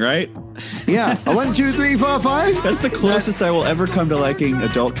counting, right? Yeah. 1, 2, 3, 4, 5. That's the closest I will ever come to liking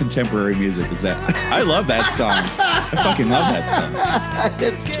adult contemporary music is that. I love that song. I fucking love that song.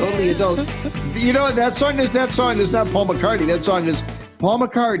 It's totally adult. You know what that song is? That song is not Paul McCartney. That song is Paul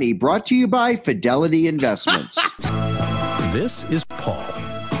McCartney, brought to you by Fidelity Investments. This is Paul.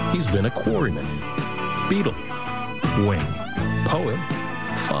 He's been a quarryman, Beatle, Wing, poet,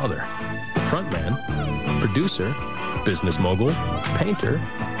 father, frontman, producer, business mogul, painter,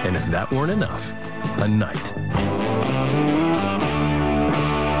 and if that weren't enough, a knight.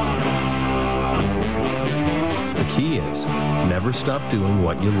 The key is never stop doing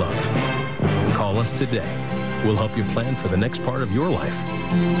what you love. Call us today. We'll help you plan for the next part of your life.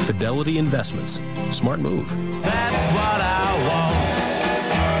 Fidelity Investments. Smart move. That's what I want.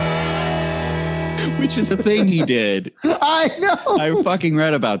 Which is a thing he did. I know. I fucking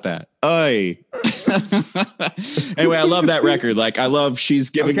read about that. Oy. Anyway, I love that record. Like, I love She's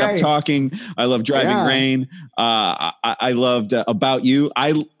Giving Up Talking. I love Driving Rain. I loved About You.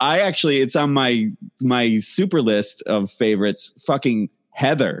 I actually, it's on my super list of favorites. Fucking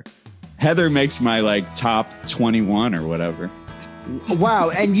Heather. Heather makes my like top 21 or whatever.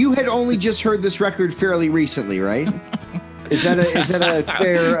 Wow. And you had only just heard this record fairly recently, right? Is that a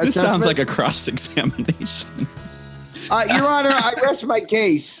fair assessment? This sounds like a cross-examination. Your Honor, I rest my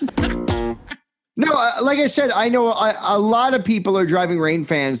case. No, like I said, I know a lot of people are Driving Rain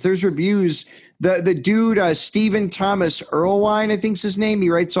fans. There's reviews. The dude, Stephen Thomas Erlewine, I think's his name. He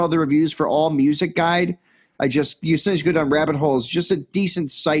writes all the reviews for All Music Guide. You sometimes go down rabbit holes. Just a decent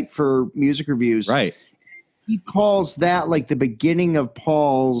site for music reviews. Right. He calls that like the beginning of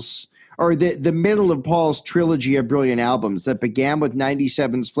Paul's, or the middle of Paul's trilogy of brilliant albums that began with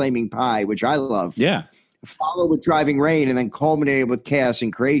 97's Flaming Pie, which I love. Yeah. Followed with Driving Rain, and then culminated with Chaos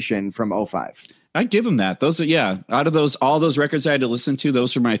and Creation from 05. I'd give him that. Those are, out of all those records I had to listen to,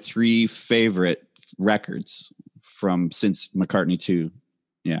 those are my three favorite records since McCartney 2.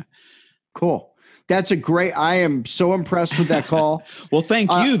 Yeah. Cool. That's I am so impressed with that call. Well,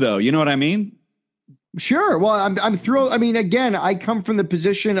 thank you though. You know what I mean? Sure. Well, I'm thrilled. I mean, again, I come from the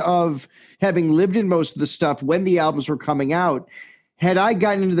position of having lived in most of the stuff when the albums were coming out. Had I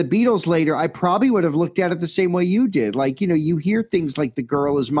gotten into the Beatles later, I probably would have looked at it the same way you did. Like, you hear things like The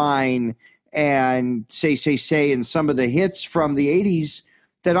Girl Is Mine and Say, and some of the hits from the 80s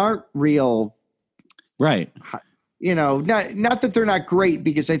that aren't real. Right. Not that they're not great,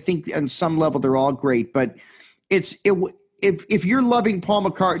 because I think on some level they're all great, but if you're loving Paul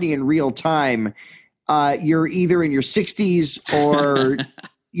McCartney in real time, you're either in your 60s or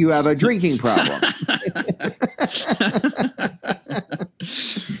you have a drinking problem.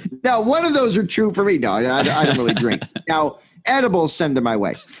 Now, one of those are true for me. No, I don't really drink. Now, edibles send them my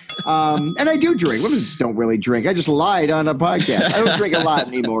way. And I do drink. Women don't really drink. I just lied on a podcast. I don't drink a lot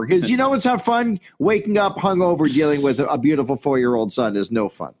anymore because you know it's not fun? Waking up hungover dealing with a beautiful 4-year-old son is no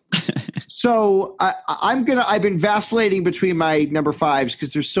fun. So I've been vacillating between my number 5s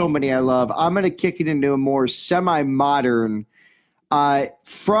because there's so many I love. I'm going to kick it into a more semi-modern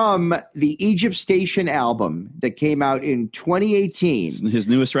from the Egypt Station album that came out in 2018. His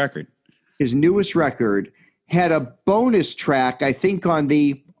newest record. His newest record had a bonus track, I think, on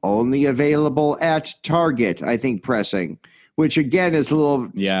the only available at Target, I think, pressing, which again is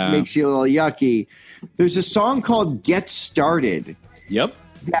makes you a little yucky. There's a song called Get Started. Yep.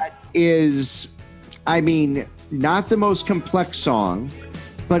 That is, not the most complex song,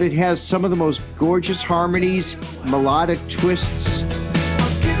 but it has some of the most gorgeous harmonies, melodic twists.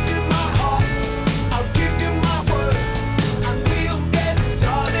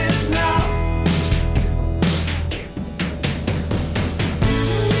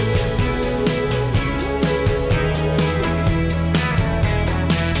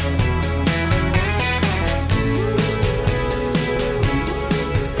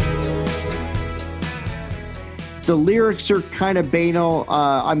 The lyrics are kind of banal.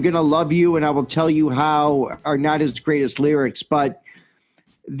 I'm gonna love you and I will tell you how are not his greatest lyrics, but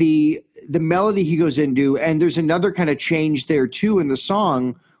the melody he goes into, and there's another kind of change there too in the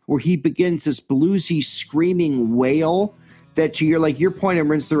song where he begins this bluesy screaming wail that to your point in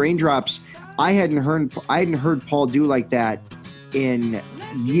Rinse the Raindrops, I hadn't heard Paul do like that in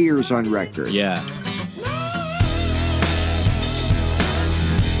years on record. Yeah.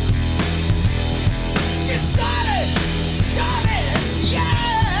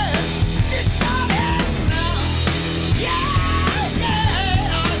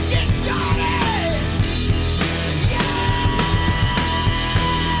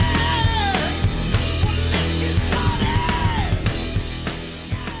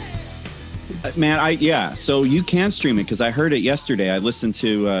 Man, so you can stream it because I heard it yesterday. I listened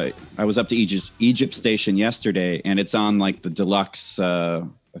to, I was up to Egypt Station yesterday, and it's on like the deluxe, I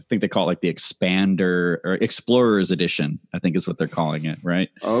think they call it like the Expander or Explorers Edition, I think is what they're calling it, right?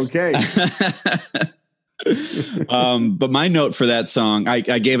 Okay. But my note for that song, I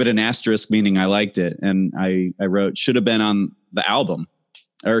gave it an asterisk, meaning I liked it. And I wrote, should have been on the album,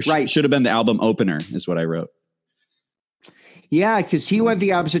 or should have been the album opener is what I wrote. Yeah, because he went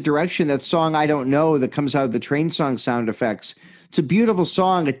the opposite direction. That song, I Don't Know, that comes out of the train song sound effects. It's a beautiful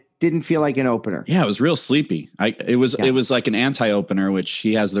song. It didn't feel like an opener. Yeah, it was real sleepy. It was like an anti-opener, which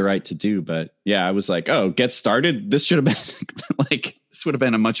he has the right to do. But yeah, I was like, oh, get started. This should have been this would have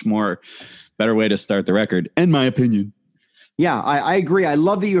been a much more better way to start the record, in my opinion. Yeah, I agree. I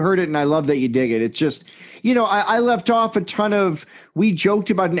love that you heard it and I love that you dig it. It's just, I left off a ton of, we joked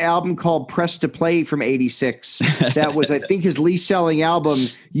about an album called Press to Play from 86. That was, I think, his least selling album.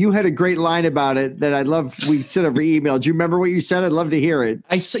 You had a great line about it that I love. We sent over email. Do you remember what you said? I'd love to hear it.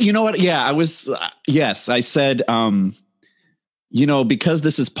 I said, you know what? Yeah, I was, yes, I said, because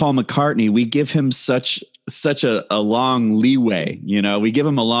this is Paul McCartney, we give him such a long leeway, we give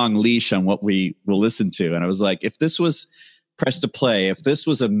him a long leash on what we will listen to. And I was like, if this was Press to Play, if this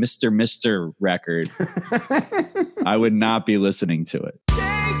was a Mr. record, I would not be listening to it.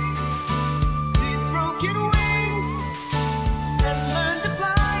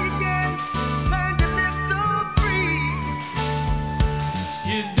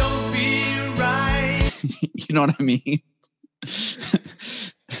 You know what I mean?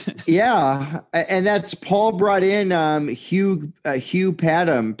 Yeah, and that's Paul brought in Hugh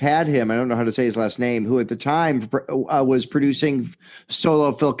Padgham. I don't know how to say his last name. Who at the time was producing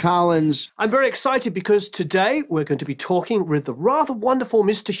solo Phil Collins. I'm very excited because today we're going to be talking with the rather wonderful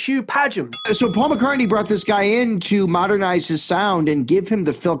Mr. Hugh Padgham. So Paul McCartney brought this guy in to modernize his sound and give him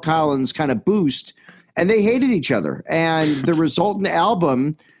the Phil Collins kind of boost, and they hated each other. And the resultant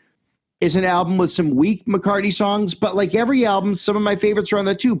album is an album with some weak McCartney songs, but like every album, some of my favorites are on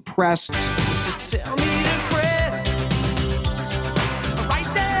that too. Pressed. Just tell me to press. Right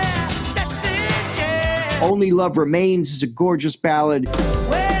there, that's it, yeah. Only Love Remains is a gorgeous ballad.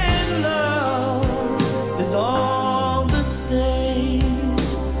 When love is all that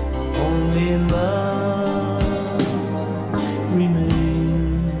stays, only love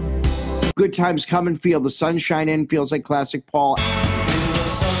remains. Good Times Come and Feel the Sunshine In feels like classic Paul.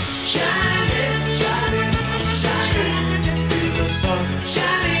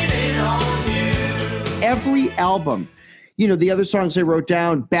 Every album, the other songs I wrote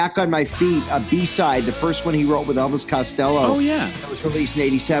down, Back on My Feet, a B-side, the first one he wrote with Elvis Costello. Oh, yeah. That was released in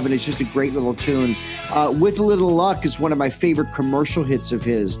 87. It's just a great little tune. With a Little Luck is one of my favorite commercial hits of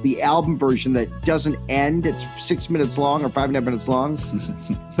his. The album version that doesn't end. It's 6 minutes long or 5.5 minutes long.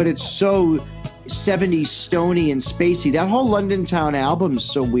 But it's so 70s stony and spacey. That whole London Town album is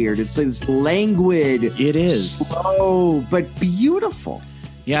so weird. It's like this languid. It is. Slow, but beautiful.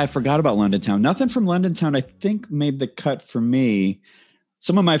 Yeah, I forgot about London Town. Nothing from London Town, I think, made the cut for me.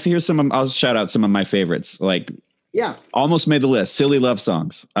 I'll shout out some of my favorites. Almost made the list. Silly Love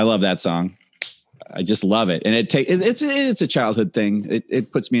Songs. I love that song. I just love it. And it's a childhood thing.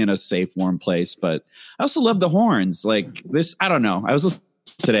 It puts me in a safe, warm place. But I also love the horns. Like this, I don't know. I was listening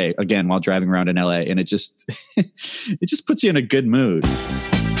today again while driving around in LA, and it just puts you in a good mood.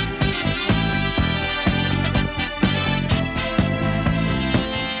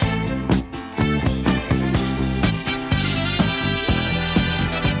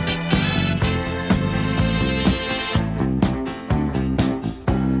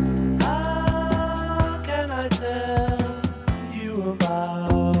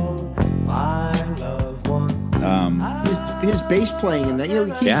 His bass playing in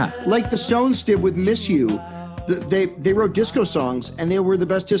that, like the Stones did with Miss You. they wrote disco songs, and they were the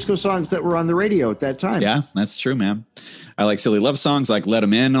best disco songs that were on the radio at that time. Yeah, that's true, man. I like silly love songs, like Let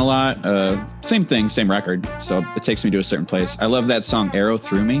 'Em In a lot. Same thing, same record. So it takes me to a certain place. I love that song Arrow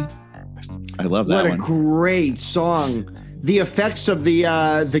Through Me. I love that one. What a great song. The effects of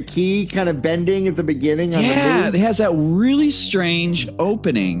the key kind of bending at the beginning. Yeah, it has that really strange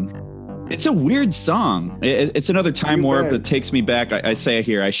opening. It's a weird song. It's another time warp that takes me back. I say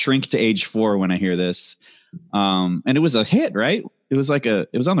here, I shrink to age 4 when I hear this. And it was a hit, right? It was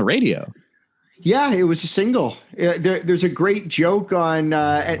on the radio. Yeah, it was a single. There's a great joke on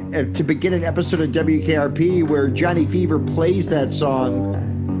to begin an episode of WKRP where Johnny Fever plays that song.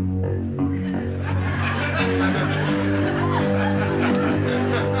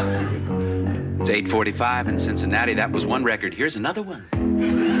 It's 8:45 in Cincinnati. That was one record. Here's another one.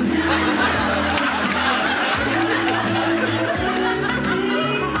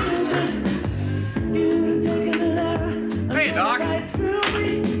 Hey, Doc.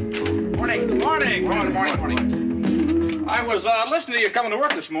 Morning. I was listening to you coming to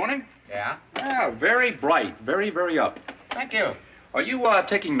work this morning. Yeah? Yeah, very bright, very up. Thank you. Are you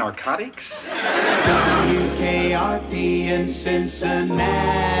taking narcotics? WKRP in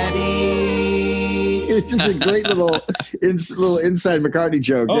Cincinnati. It's just a great little inside McCartney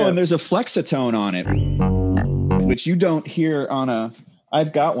joke. Oh, yeah. and there's a flexatone on it, which you don't hear on a.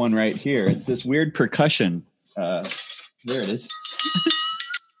 I've got one right here. It's this weird percussion. There it is.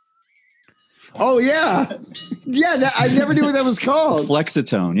 Oh yeah, I never knew what that was called.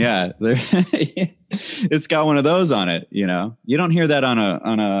 Flexatone. Yeah, it's got one of those on it. You know, you don't hear that on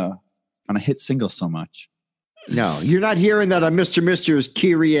a hit single so much. No, you're not hearing that on Mr. Mister's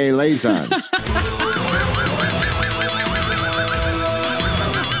Kyrie Eleison.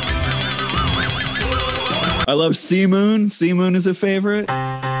 I love Sea Moon. Sea Moon is a favorite.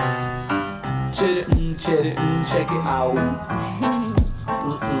 Check it out.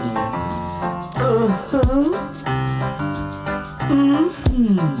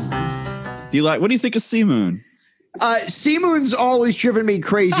 What do you think of Sea Moon? Sea Moon's always driven me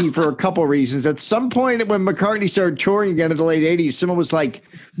crazy for a couple reasons. At some point when McCartney started touring again in the late 80s, someone was like,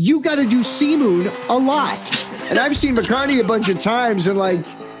 you got to do Sea Moon a lot. And I've seen McCartney a bunch of times, and like,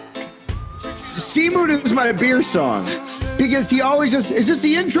 Sea Moon is my beer song because he always just, is this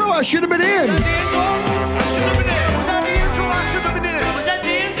the intro? I should have been in. Was that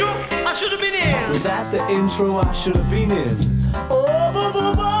the intro? I should have been in. Was that the intro? I should have been in.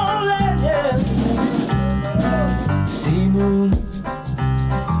 Oh, yeah. Sea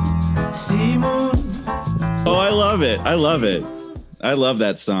Moon. Oh, I love it. I love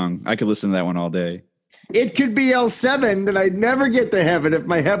that song. I could listen to that one all day. It could be L7 that I'd never get to heaven if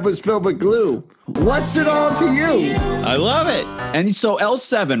my head was filled with glue. What's it all to you? I love it. And so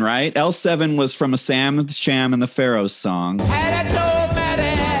L7, right? L7 was from a Sam the Sham and the Pharaohs song. Don't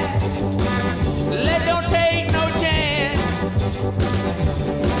take no chance.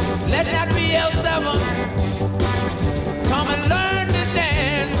 Let that be L7. Come and learn to dance.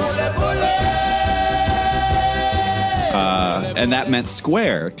 And that meant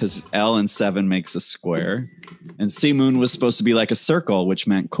square because L and 7 makes a square. And Sea Moon was supposed to be like a circle, which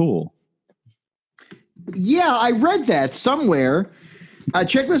meant cool. Yeah, I read that somewhere.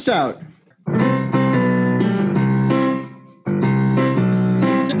 Check this out.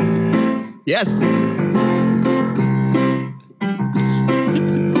 Yes.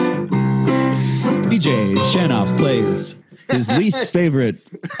 DJ Shanoff plays his least favorite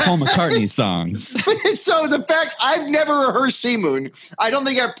Paul McCartney songs. So the fact I've never rehearsed Sea Moon, I don't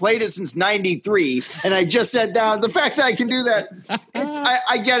think I've played it since '93, and I just sat down. The fact that I can do that,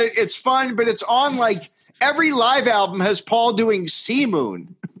 I get it. It's fun, but it's on like every live album has Paul doing Sea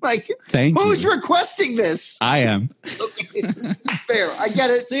Moon. Like, who's requesting this? I am. Okay. Fair, I get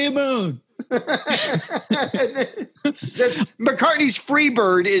it. Sea Moon. McCartney's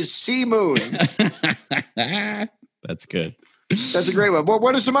Freebird is Sea Moon. That's good. That's a great one.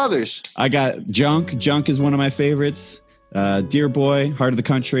 What are some others? I got Junk. Junk is one of my favorites. Dear Boy, Heart of the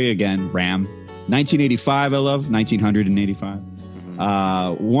Country, again, Ram. 1985, I love.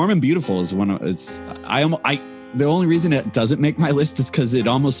 1985. Warm and Beautiful is one of it's. The only reason it doesn't make my list is because it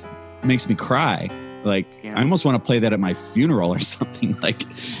almost makes me cry. Like I almost want to play that at my funeral or something. Like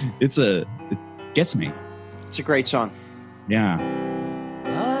it gets me. It's a great song. Yeah.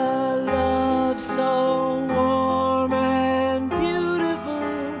 A love so warm and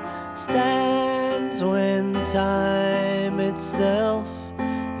beautiful stands when time itself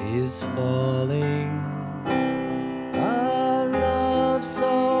is falling. A love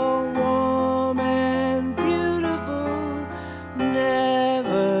so warm and beautiful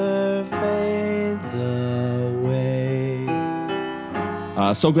never fades away.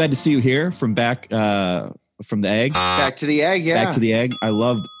 So Glad to See You Here from back from the Egg. Back to the Egg, yeah. Back to the Egg. I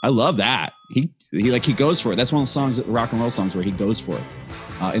love that. He goes for it. That's one of the songs, rock and roll songs, where he goes for it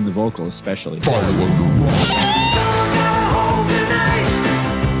in the vocal, especially.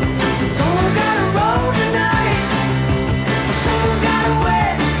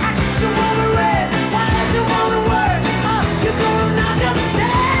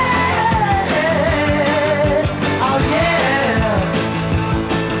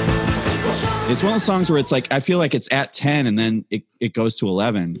 It's one of the songs where it's like, I feel like it's at 10 and then it goes to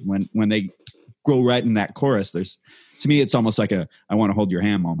 11 when they go right in that chorus. To me, it's almost like I want to hold your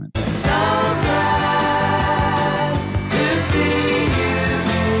hand moment. So glad to see you here.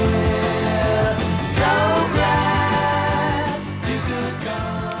 So glad you could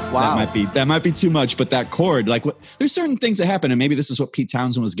come. Wow. That might be too much, but that chord, like there's certain things that happen, and maybe this is what Pete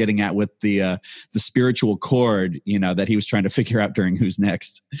Townsend was getting at with the spiritual chord, that he was trying to figure out during Who's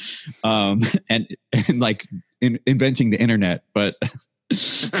Next, and like inventing the internet, but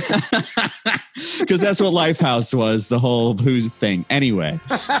because that's what Lifehouse was, the whole Who's thing. Anyway,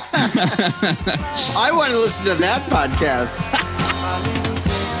 I want to listen to that podcast.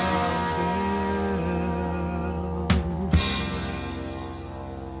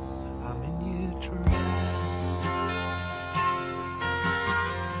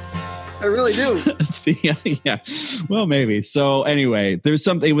 I really do. Yeah. Well, maybe. So anyway, there's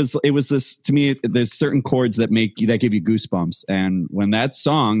something, it was this, to me, there's certain chords that give you goosebumps. And when that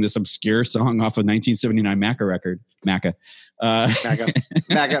song, this obscure song off of 1979 Macca record, Macca.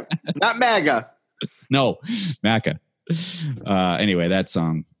 MAGA. Not MAGA. No, Macca. Anyway, that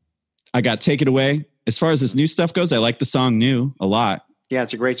song, I got Take It Away. As far as this new stuff goes, I like the song New a lot. Yeah,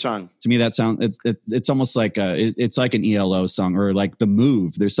 it's a great song. To me, that sound it's almost like it's like an ELO song, or like The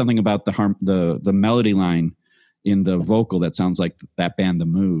Move. There's something about the melody line in the vocal that sounds like that band, The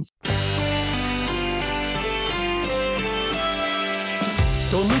Move.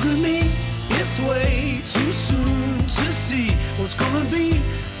 Don't look at me, it's way too soon to see what's gonna be.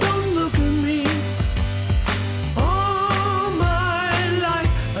 Don't look at me. All my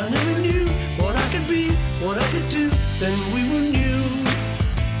life I never knew what I could be, what I could do. Then we were new.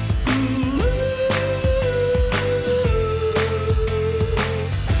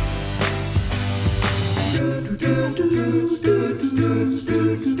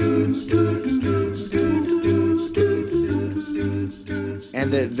 And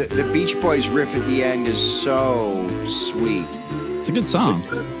the Beach Boys riff at the end is so sweet. It's a good song.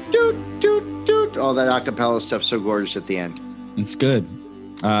 All that acapella stuff so gorgeous at the end. It's good.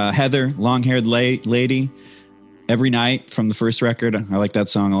 Heather, Long-Haired Lady, Every Night from the first record. I like that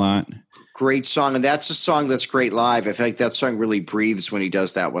song a lot. Great song. And that's a song that's great live. I feel like that song really breathes when he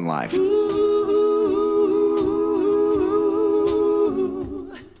does that one live.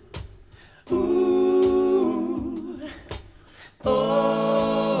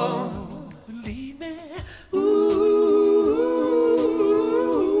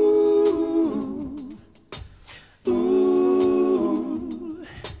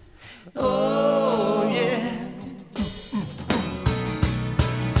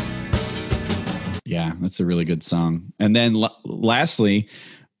 Yeah, that's a really good song. And then lastly,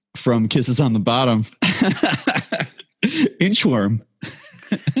 from Kisses on the Bottom, Inchworm.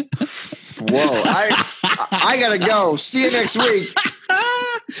 Whoa, I gotta go. See you next week.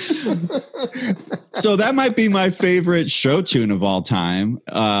 So that might be my favorite show tune of all time.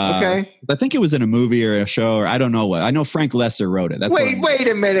 Okay. I think it was in a movie or a show, or I don't know what. I know Frank Lesser wrote it. Wait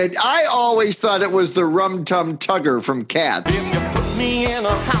a minute. I always thought it was the Rum Tum Tugger from Cats. If you put me in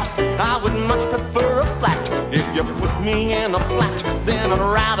a house, I would much prefer a flat. If you put me in a flat, then I'd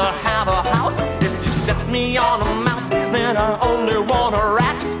rather have a house. If you set me on a mouse, then I only want a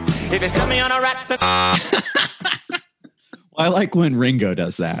rat. If you set me on a rat, then... I like when Ringo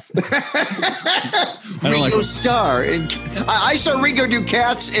does that. Ringo Starr. I saw Ringo do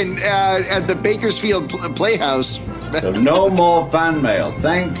Cats at the Bakersfield Playhouse. So no more fan mail.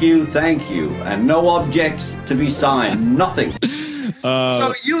 Thank you. And no objects to be signed. Nothing.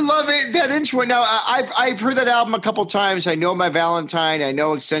 So you love it, that Inchworm. Now, I've heard that album a couple times. I know My Valentine. I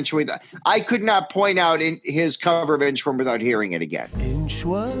know Accentuate. I could not point out his cover of Inchworm without hearing it again.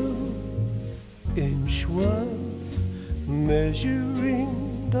 Inchworm,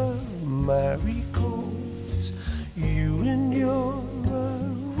 measuring the marigolds. You and your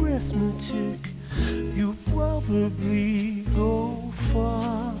arithmetic, you probably go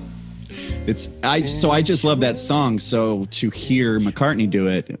far. I just love that song. So to hear McCartney do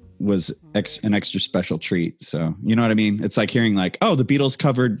it was an extra special treat. So you know what I mean? It's like hearing like, oh, the Beatles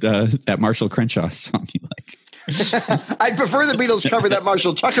covered that Marshall Crenshaw song you like. I'd prefer the Beatles cover that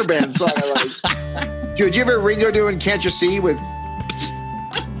Marshall Tucker Band song I like. Did you ever Ringo doing Can't You See with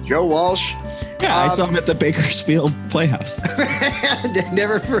Joe Walsh? Yeah, I saw him at the Bakersfield Playhouse.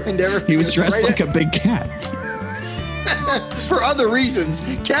 never. He was dressed like a big cat. For other reasons,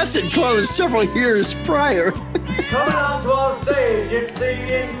 Cats had closed several years prior. Coming onto our stage, it's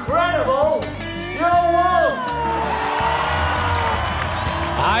the incredible Joe Walsh.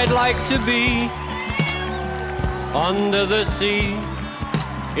 I'd like to be under the sea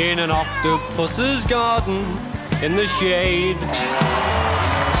in an octopus's garden in the shade.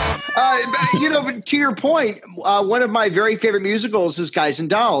 But to your point, one of my very favorite musicals is Guys and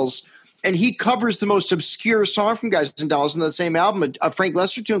Dolls, and he covers the most obscure song from Guys and Dolls in the same album, a Frank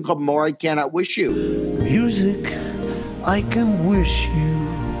Lester tune called More I Cannot Wish You. Music, I can wish you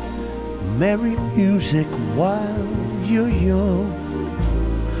merry music while you're young,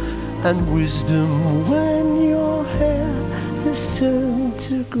 and wisdom when your hair has turned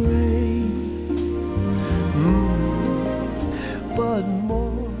to gray. But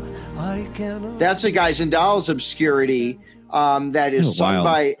more I cannot. That's a Guys and Dolls obscurity that is sung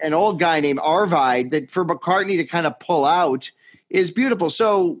by an old guy named Arvide that for McCartney to kind of pull out is beautiful.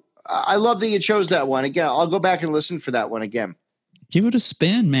 So I love that you chose that one. Again, I'll go back and listen for that one again. Give it a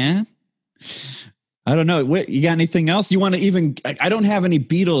spin, man. I don't know. What, you got anything else? You want to even, I don't have any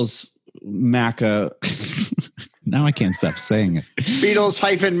Beatles Macca. Now I can't stop saying it.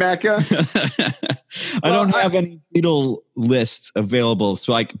 Beatles-Macca. I don't have any Beatle lists available.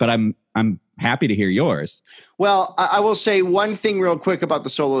 So but I'm happy to hear yours. Well, I will say one thing real quick about the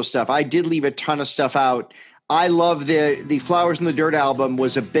solo stuff. I did leave a ton of stuff out. I love the Flowers in the Dirt album.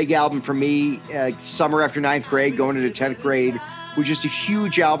 Was a big album for me. Summer after 9th grade, going into 10th grade, was just a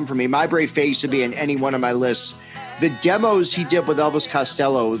huge album for me. My Brave Face would be in any one of my lists. The demos he did with Elvis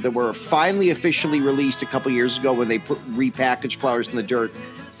Costello that were finally officially released a couple years ago when they repackaged Flowers in the Dirt,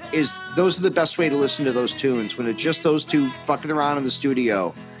 those are the best way to listen to those tunes. When it's just those two fucking around in the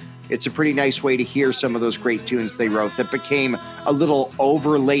studio, it's a pretty nice way to hear some of those great tunes they wrote that became a little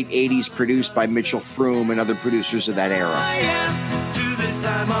over late 80s, produced by Mitchell Froom and other producers of that era. To this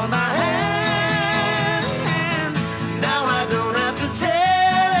time on my hands. Now I don't have to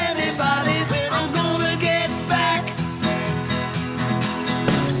tell anybody when I'm gonna get back.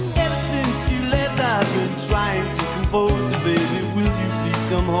 Ever since you left, I've been trying to compose it, baby. Will you please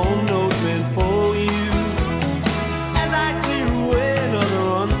come home? Note meant for you. As I clear away another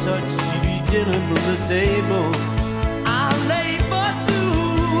untouched TV dinner from the table, I'm late for two.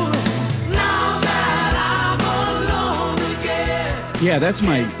 Now that I'm alone again. Yeah, that's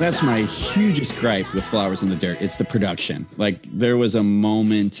my hugest gripe with Flowers in the Dirt. It's the production. Like there was a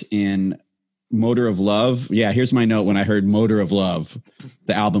moment in Motor of Love. Yeah, here's my note when I heard Motor of Love,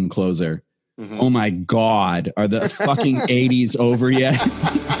 the album closer. Mm-hmm. Oh my God, are the fucking 80s over yet?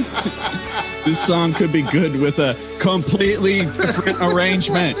 This song could be good with a completely different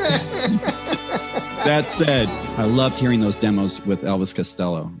arrangement. That said, I loved hearing those demos with Elvis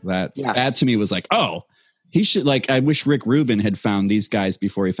Costello. That to me was like, oh, he should, like, I wish Rick Rubin had found these guys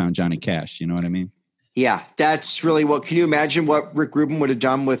before he found Johnny Cash. You know what I mean? Yeah, that's really what. Can you imagine what Rick Rubin would have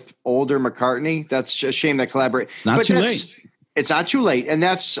done with older McCartney? That's a shame that collaborate. Not too late. It's not too late. And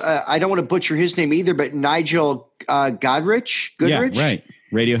that's, I don't want to butcher his name either, but Nigel Godrich? Yeah, right.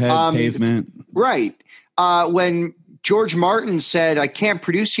 Radiohead, Pavement. Right. When George Martin said, I can't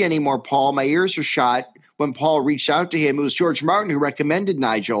produce you anymore, Paul, my ears are shot. When Paul reached out to him, it was George Martin who recommended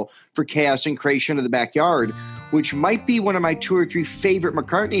Nigel for Chaos and Creation of the Backyard, which might be one of my 2 or 3 favorite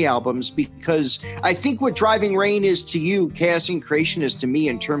McCartney albums, because I think what Driving Rain is to you, Chaos and Creation is to me,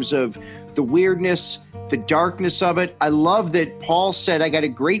 in terms of the weirdness, the darkness of it. I love that Paul said, I got a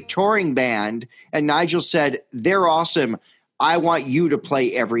great touring band, and Nigel said, they're awesome. I want you to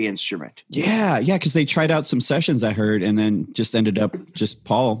play every instrument. Yeah, because they tried out some sessions, I heard, and then just ended up just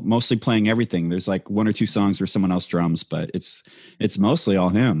Paul mostly playing everything. There's like 1 or 2 songs where someone else drums, but it's mostly all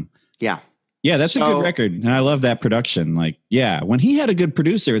him. Yeah. Yeah, that's a good record. And I love that production. Like, yeah, when he had a good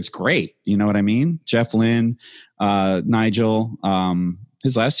producer, it's great. You know what I mean? Jeff Lynne, Nigel,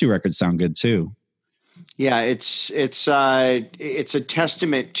 his last 2 records sound good too. Yeah, it's a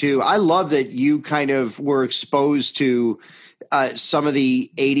testament to, I love that you kind of were exposed to some of the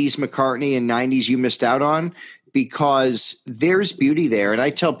 80s McCartney and 90s you missed out on, because there's beauty there. And I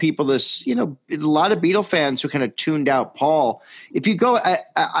tell people this, a lot of Beatle fans who kind of tuned out Paul. If you go,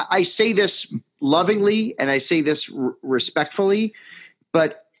 I say this lovingly and I say this respectfully,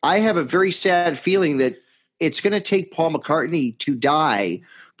 but I have a very sad feeling that it's going to take Paul McCartney to die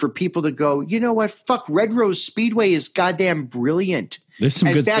for people to go, you know what? Fuck, Red Rose Speedway is goddamn brilliant. There's some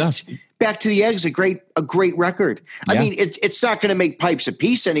And good stuff. Back to the Eggs, a great record. I mean, it's not going to make Pipes of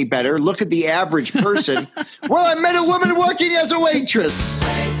Peace any better. Look at the average person. Well, I met a woman working as a waitress.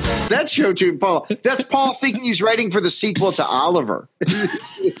 That's show tune, Paul. That's Paul thinking he's writing for the sequel to Oliver.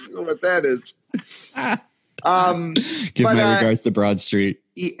 What that is. Give my regards to Broad Street.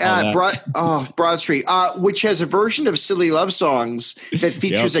 Broad Street, which has a version of Silly Love Songs that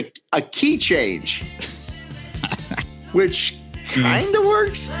features a key change, which kind of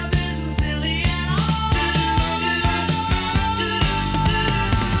works.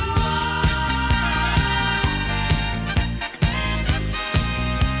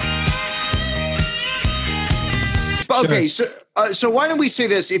 Okay, so why don't we say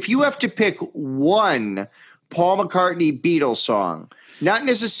this? If you have to pick one Paul McCartney Beatles song, not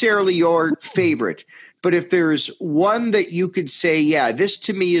necessarily your favorite, but if there's one that you could say, yeah, this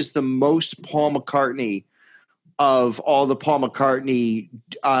to me is the most Paul McCartney of all the Paul McCartney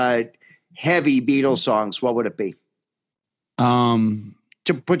heavy Beatles songs, what would it be?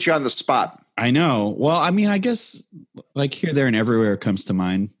 To put you on the spot. I know. Well, I mean, I guess like Here, There, and Everywhere comes to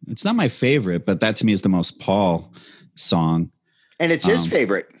mind. It's not my favorite, but that to me is the most Paul song. And it's his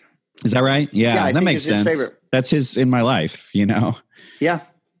favorite. Is that right? Yeah, I that think makes it's sense. his favorite. That's his In My Life, you know? Yeah.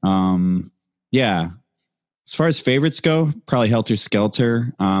 Yeah. As far as favorites go, probably Helter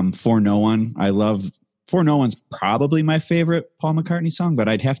Skelter. For No One. I love For No One's probably my favorite Paul McCartney song, but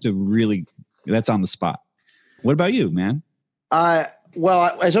I'd have to really, that's on the spot. What about you, man?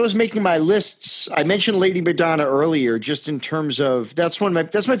 Well, as I was making my lists, I mentioned Lady Madonna earlier, just in terms of that's my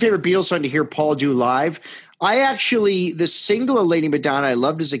favorite Beatles song to hear Paul do live. The single of Lady Madonna I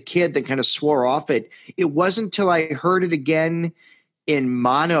loved as a kid, then kind of swore off it. It wasn't until I heard it again in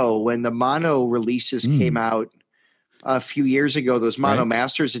mono when the mono releases came out a few years ago, those mono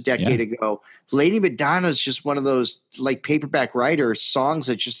masters a decade ago. Lady Madonna is just one of those like paperback writer songs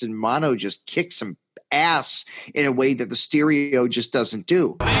that just in mono just kicks some ass in a way that the stereo just doesn't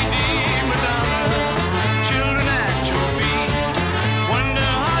do.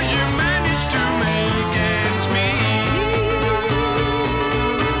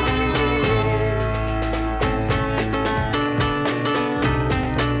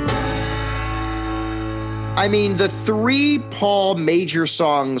 I mean, the three Paul major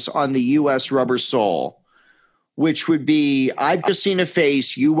songs on the U.S. Rubber Soul, which would be I've Just Seen a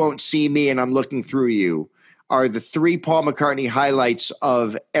Face, You Won't See Me, and I'm Looking Through You, are the three Paul McCartney highlights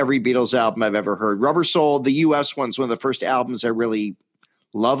of every Beatles album I've ever heard. Rubber Soul, the U.S. one's one of the first albums I really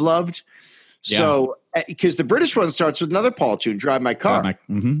loved. Yeah. So, because the British one starts with another Paul tune, Drive My Car.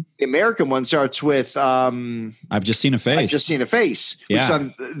 The American one starts with I've Just Seen a Face. I've Just Seen a Face, which is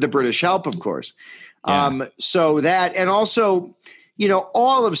on the British Help, of course. Yeah. So that, and also, you know,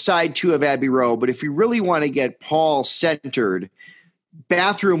 all of side 2 of Abbey Road, but if you really want to get Paul centered,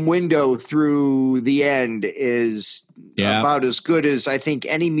 Bathroom Window through the end is about as good as I think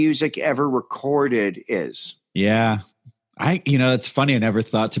any music ever recorded is. Yeah. It's funny. I never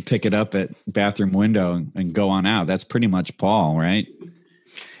thought to pick it up at Bathroom Window and go on out. That's pretty much Paul, right?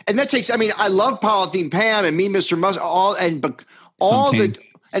 And that takes, I love Polythene Pam and Me, Mr.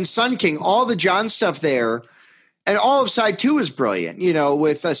 And Sun King, all the John stuff there. And all of side 2 is brilliant, you know,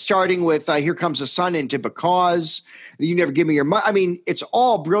 with starting with Here Comes the Sun into Because, You Never Give Me Your Money. I mean, it's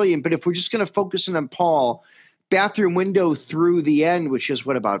all brilliant, but if we're just going to focus in on Paul, Bathroom Window through the end, which is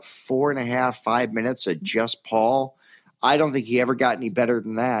about 4.5-5 minutes of just Paul, I don't think he ever got any better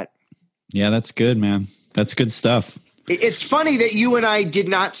than that. Yeah, that's good, man. That's good stuff. It's funny that you and I did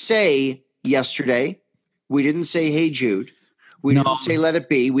not say Yesterday. We didn't say Hey Jude. We didn't say Let It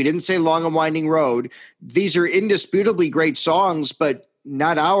Be. We didn't say Long and Winding Road. These are indisputably great songs, but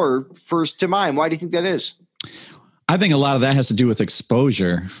not our first to mind. Why do you think that is? I think a lot of that has to do with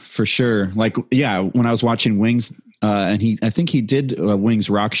exposure, for sure. Like, when I was watching Wings, and I think he did a Wings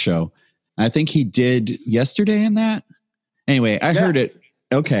rock show. I think he did Yesterday in that. Anyway, I heard it.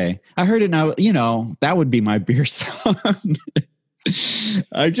 Okay. I heard it now, that would be my beer song.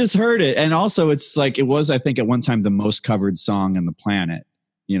 I just heard it. And also it's like, it was, I think at one time, the most covered song on the planet,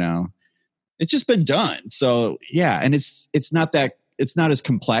 it's just been done. So yeah. And it's not as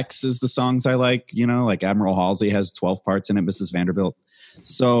complex as the songs I like Admiral Halsey has 12 parts in it, Mrs. Vanderbilt.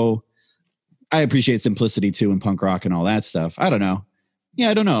 So I appreciate simplicity too, and punk rock and all that stuff. I don't know.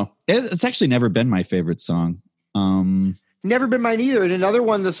 Yeah. I don't know. It's actually never been my favorite song. Never been mine either. And another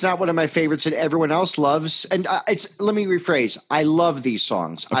one that's not one of my favorites that everyone else loves. And let me rephrase. I love these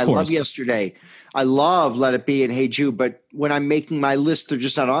songs. I love Yesterday. I love Let It Be and Hey Jude. But when I'm making my list, they're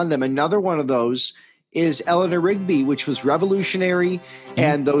just not on them. Another one of those is Eleanor Rigby, which was revolutionary,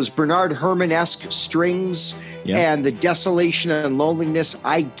 and those Bernard Herrmann-esque strings and the desolation and loneliness.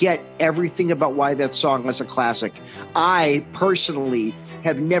 I get everything about why that song is a classic. I personally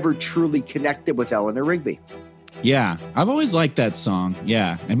have never truly connected with Eleanor Rigby. Yeah, I've always liked that song.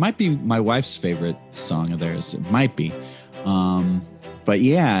 Yeah, it might be my wife's favorite song of theirs. It might be. But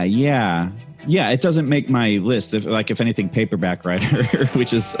yeah, it doesn't make my list. If anything, Paperback Writer,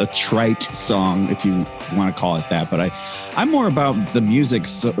 which is a trite song, if you want to call it that. But I'm more about the music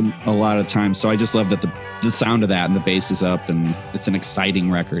a lot of times. So I just love that the sound of that and the bass is up, and it's an exciting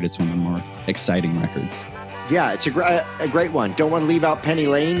record. It's one of the more exciting records. Yeah, it's a great one. Don't want to leave out Penny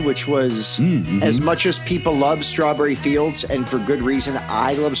Lane, which was as much as people love Strawberry Fields, and for good reason.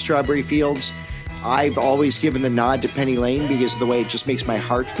 I love Strawberry Fields. I've always given the nod to Penny Lane because of the way it just makes my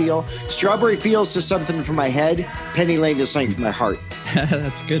heart feel. Strawberry Fields is something for my head. Penny Lane is something for my heart.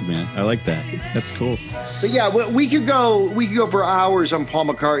 That's good, man. I like that. That's cool. But yeah, we could go for hours on Paul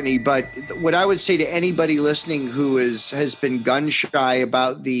McCartney. But what I would say to anybody listening who has been gun shy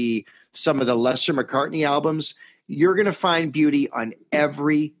about some of the lesser McCartney albums, you're going to find beauty on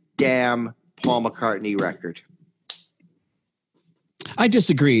every damn Paul McCartney record. I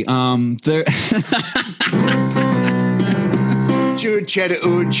disagree. Jude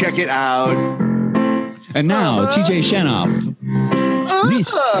Cheddar, check it out. And now, TJ Shanoff,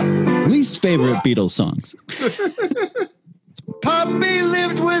 least favorite Beatles songs. Poppy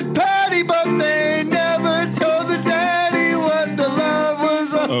lived with Patty, but they never told the daddy what the love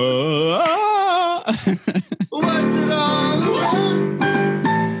was. What's it all?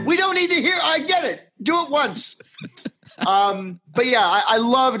 We don't need to hear. I get it. Do it once. But yeah, I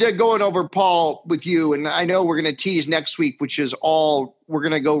loved going over Paul with you, and I know we're going to tease next week, which is we're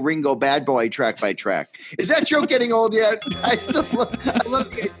going to go Ringo Bad Boy track by track. Is that joke getting old yet? I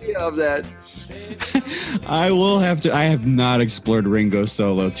love the idea of that. I have not explored Ringo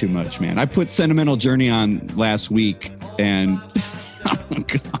solo too much, man. I put Sentimental Journey on last week, and oh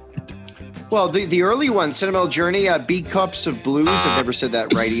God. Well, the early one, Sentimental Journey, B Cups of Blues. I've never said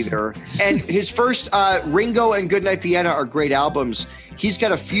that right either. And his first, Ringo and Goodnight Vienna are great albums. He's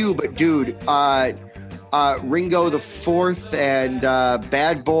got a few, but dude, Ringo the Fourth and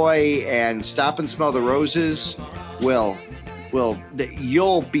Bad Boy and Stop and Smell the Roses,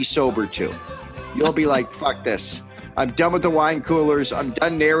 you'll be sober too. You'll be like, fuck this. I'm done with the wine coolers. I'm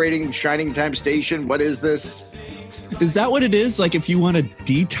done narrating Shining Time Station. What is this? Is that what it is? Like, if you want to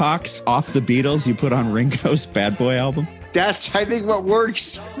detox off the Beatles, you put on Ringo's Bad Boy album? That's, I think, what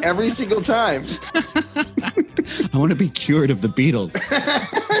works every single time. I want to be cured of the Beatles.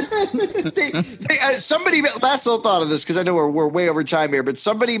 Somebody, Lasso thought of this, because I know we're way over time here, but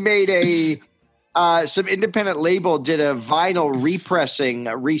somebody made some independent label did a vinyl repressing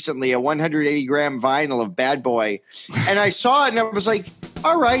recently, a 180-gram vinyl of Bad Boy. And I saw it and I was like,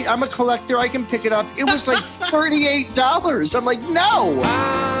 all right, I'm a collector. I can pick it up. It was like $38. I'm like, no.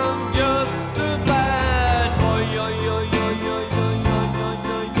 I'm just a bad boy.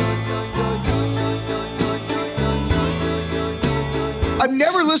 I've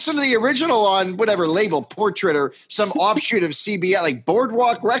never listened to the original on whatever label, Portrait or some offshoot of CBS, like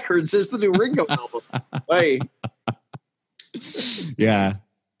Boardwalk Records is the new Ringo album. Hey. Yeah.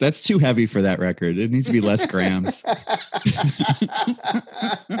 That's too heavy for that record. It needs to be less grams.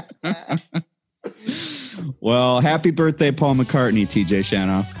 Well, happy birthday, Paul McCartney, TJ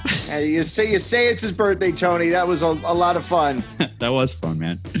Shanoff. You say it's his birthday, Tony. That was a lot of fun. That was fun,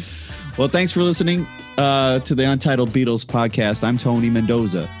 man. Well, thanks for listening to the Untitled Beatles podcast. I'm Tony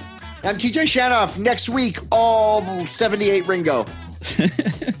Mendoza. I'm TJ Shanoff. Next week, all 78 Ringo.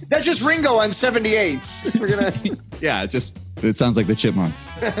 That's just Ringo on 78s. We're gonna. Yeah, it sounds like the Chipmunks.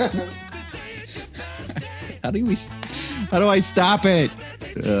 How do I stop it?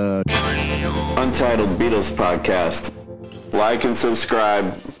 Untitled Beatles podcast. Like and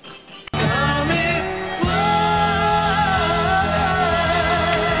subscribe.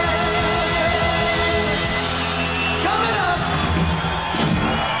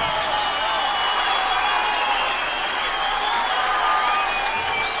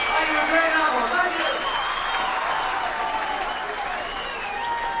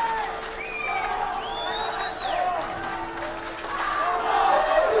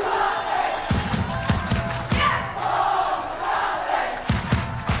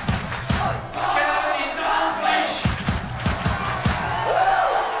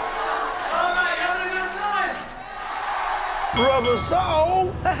 Rubber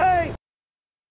soul. Hey.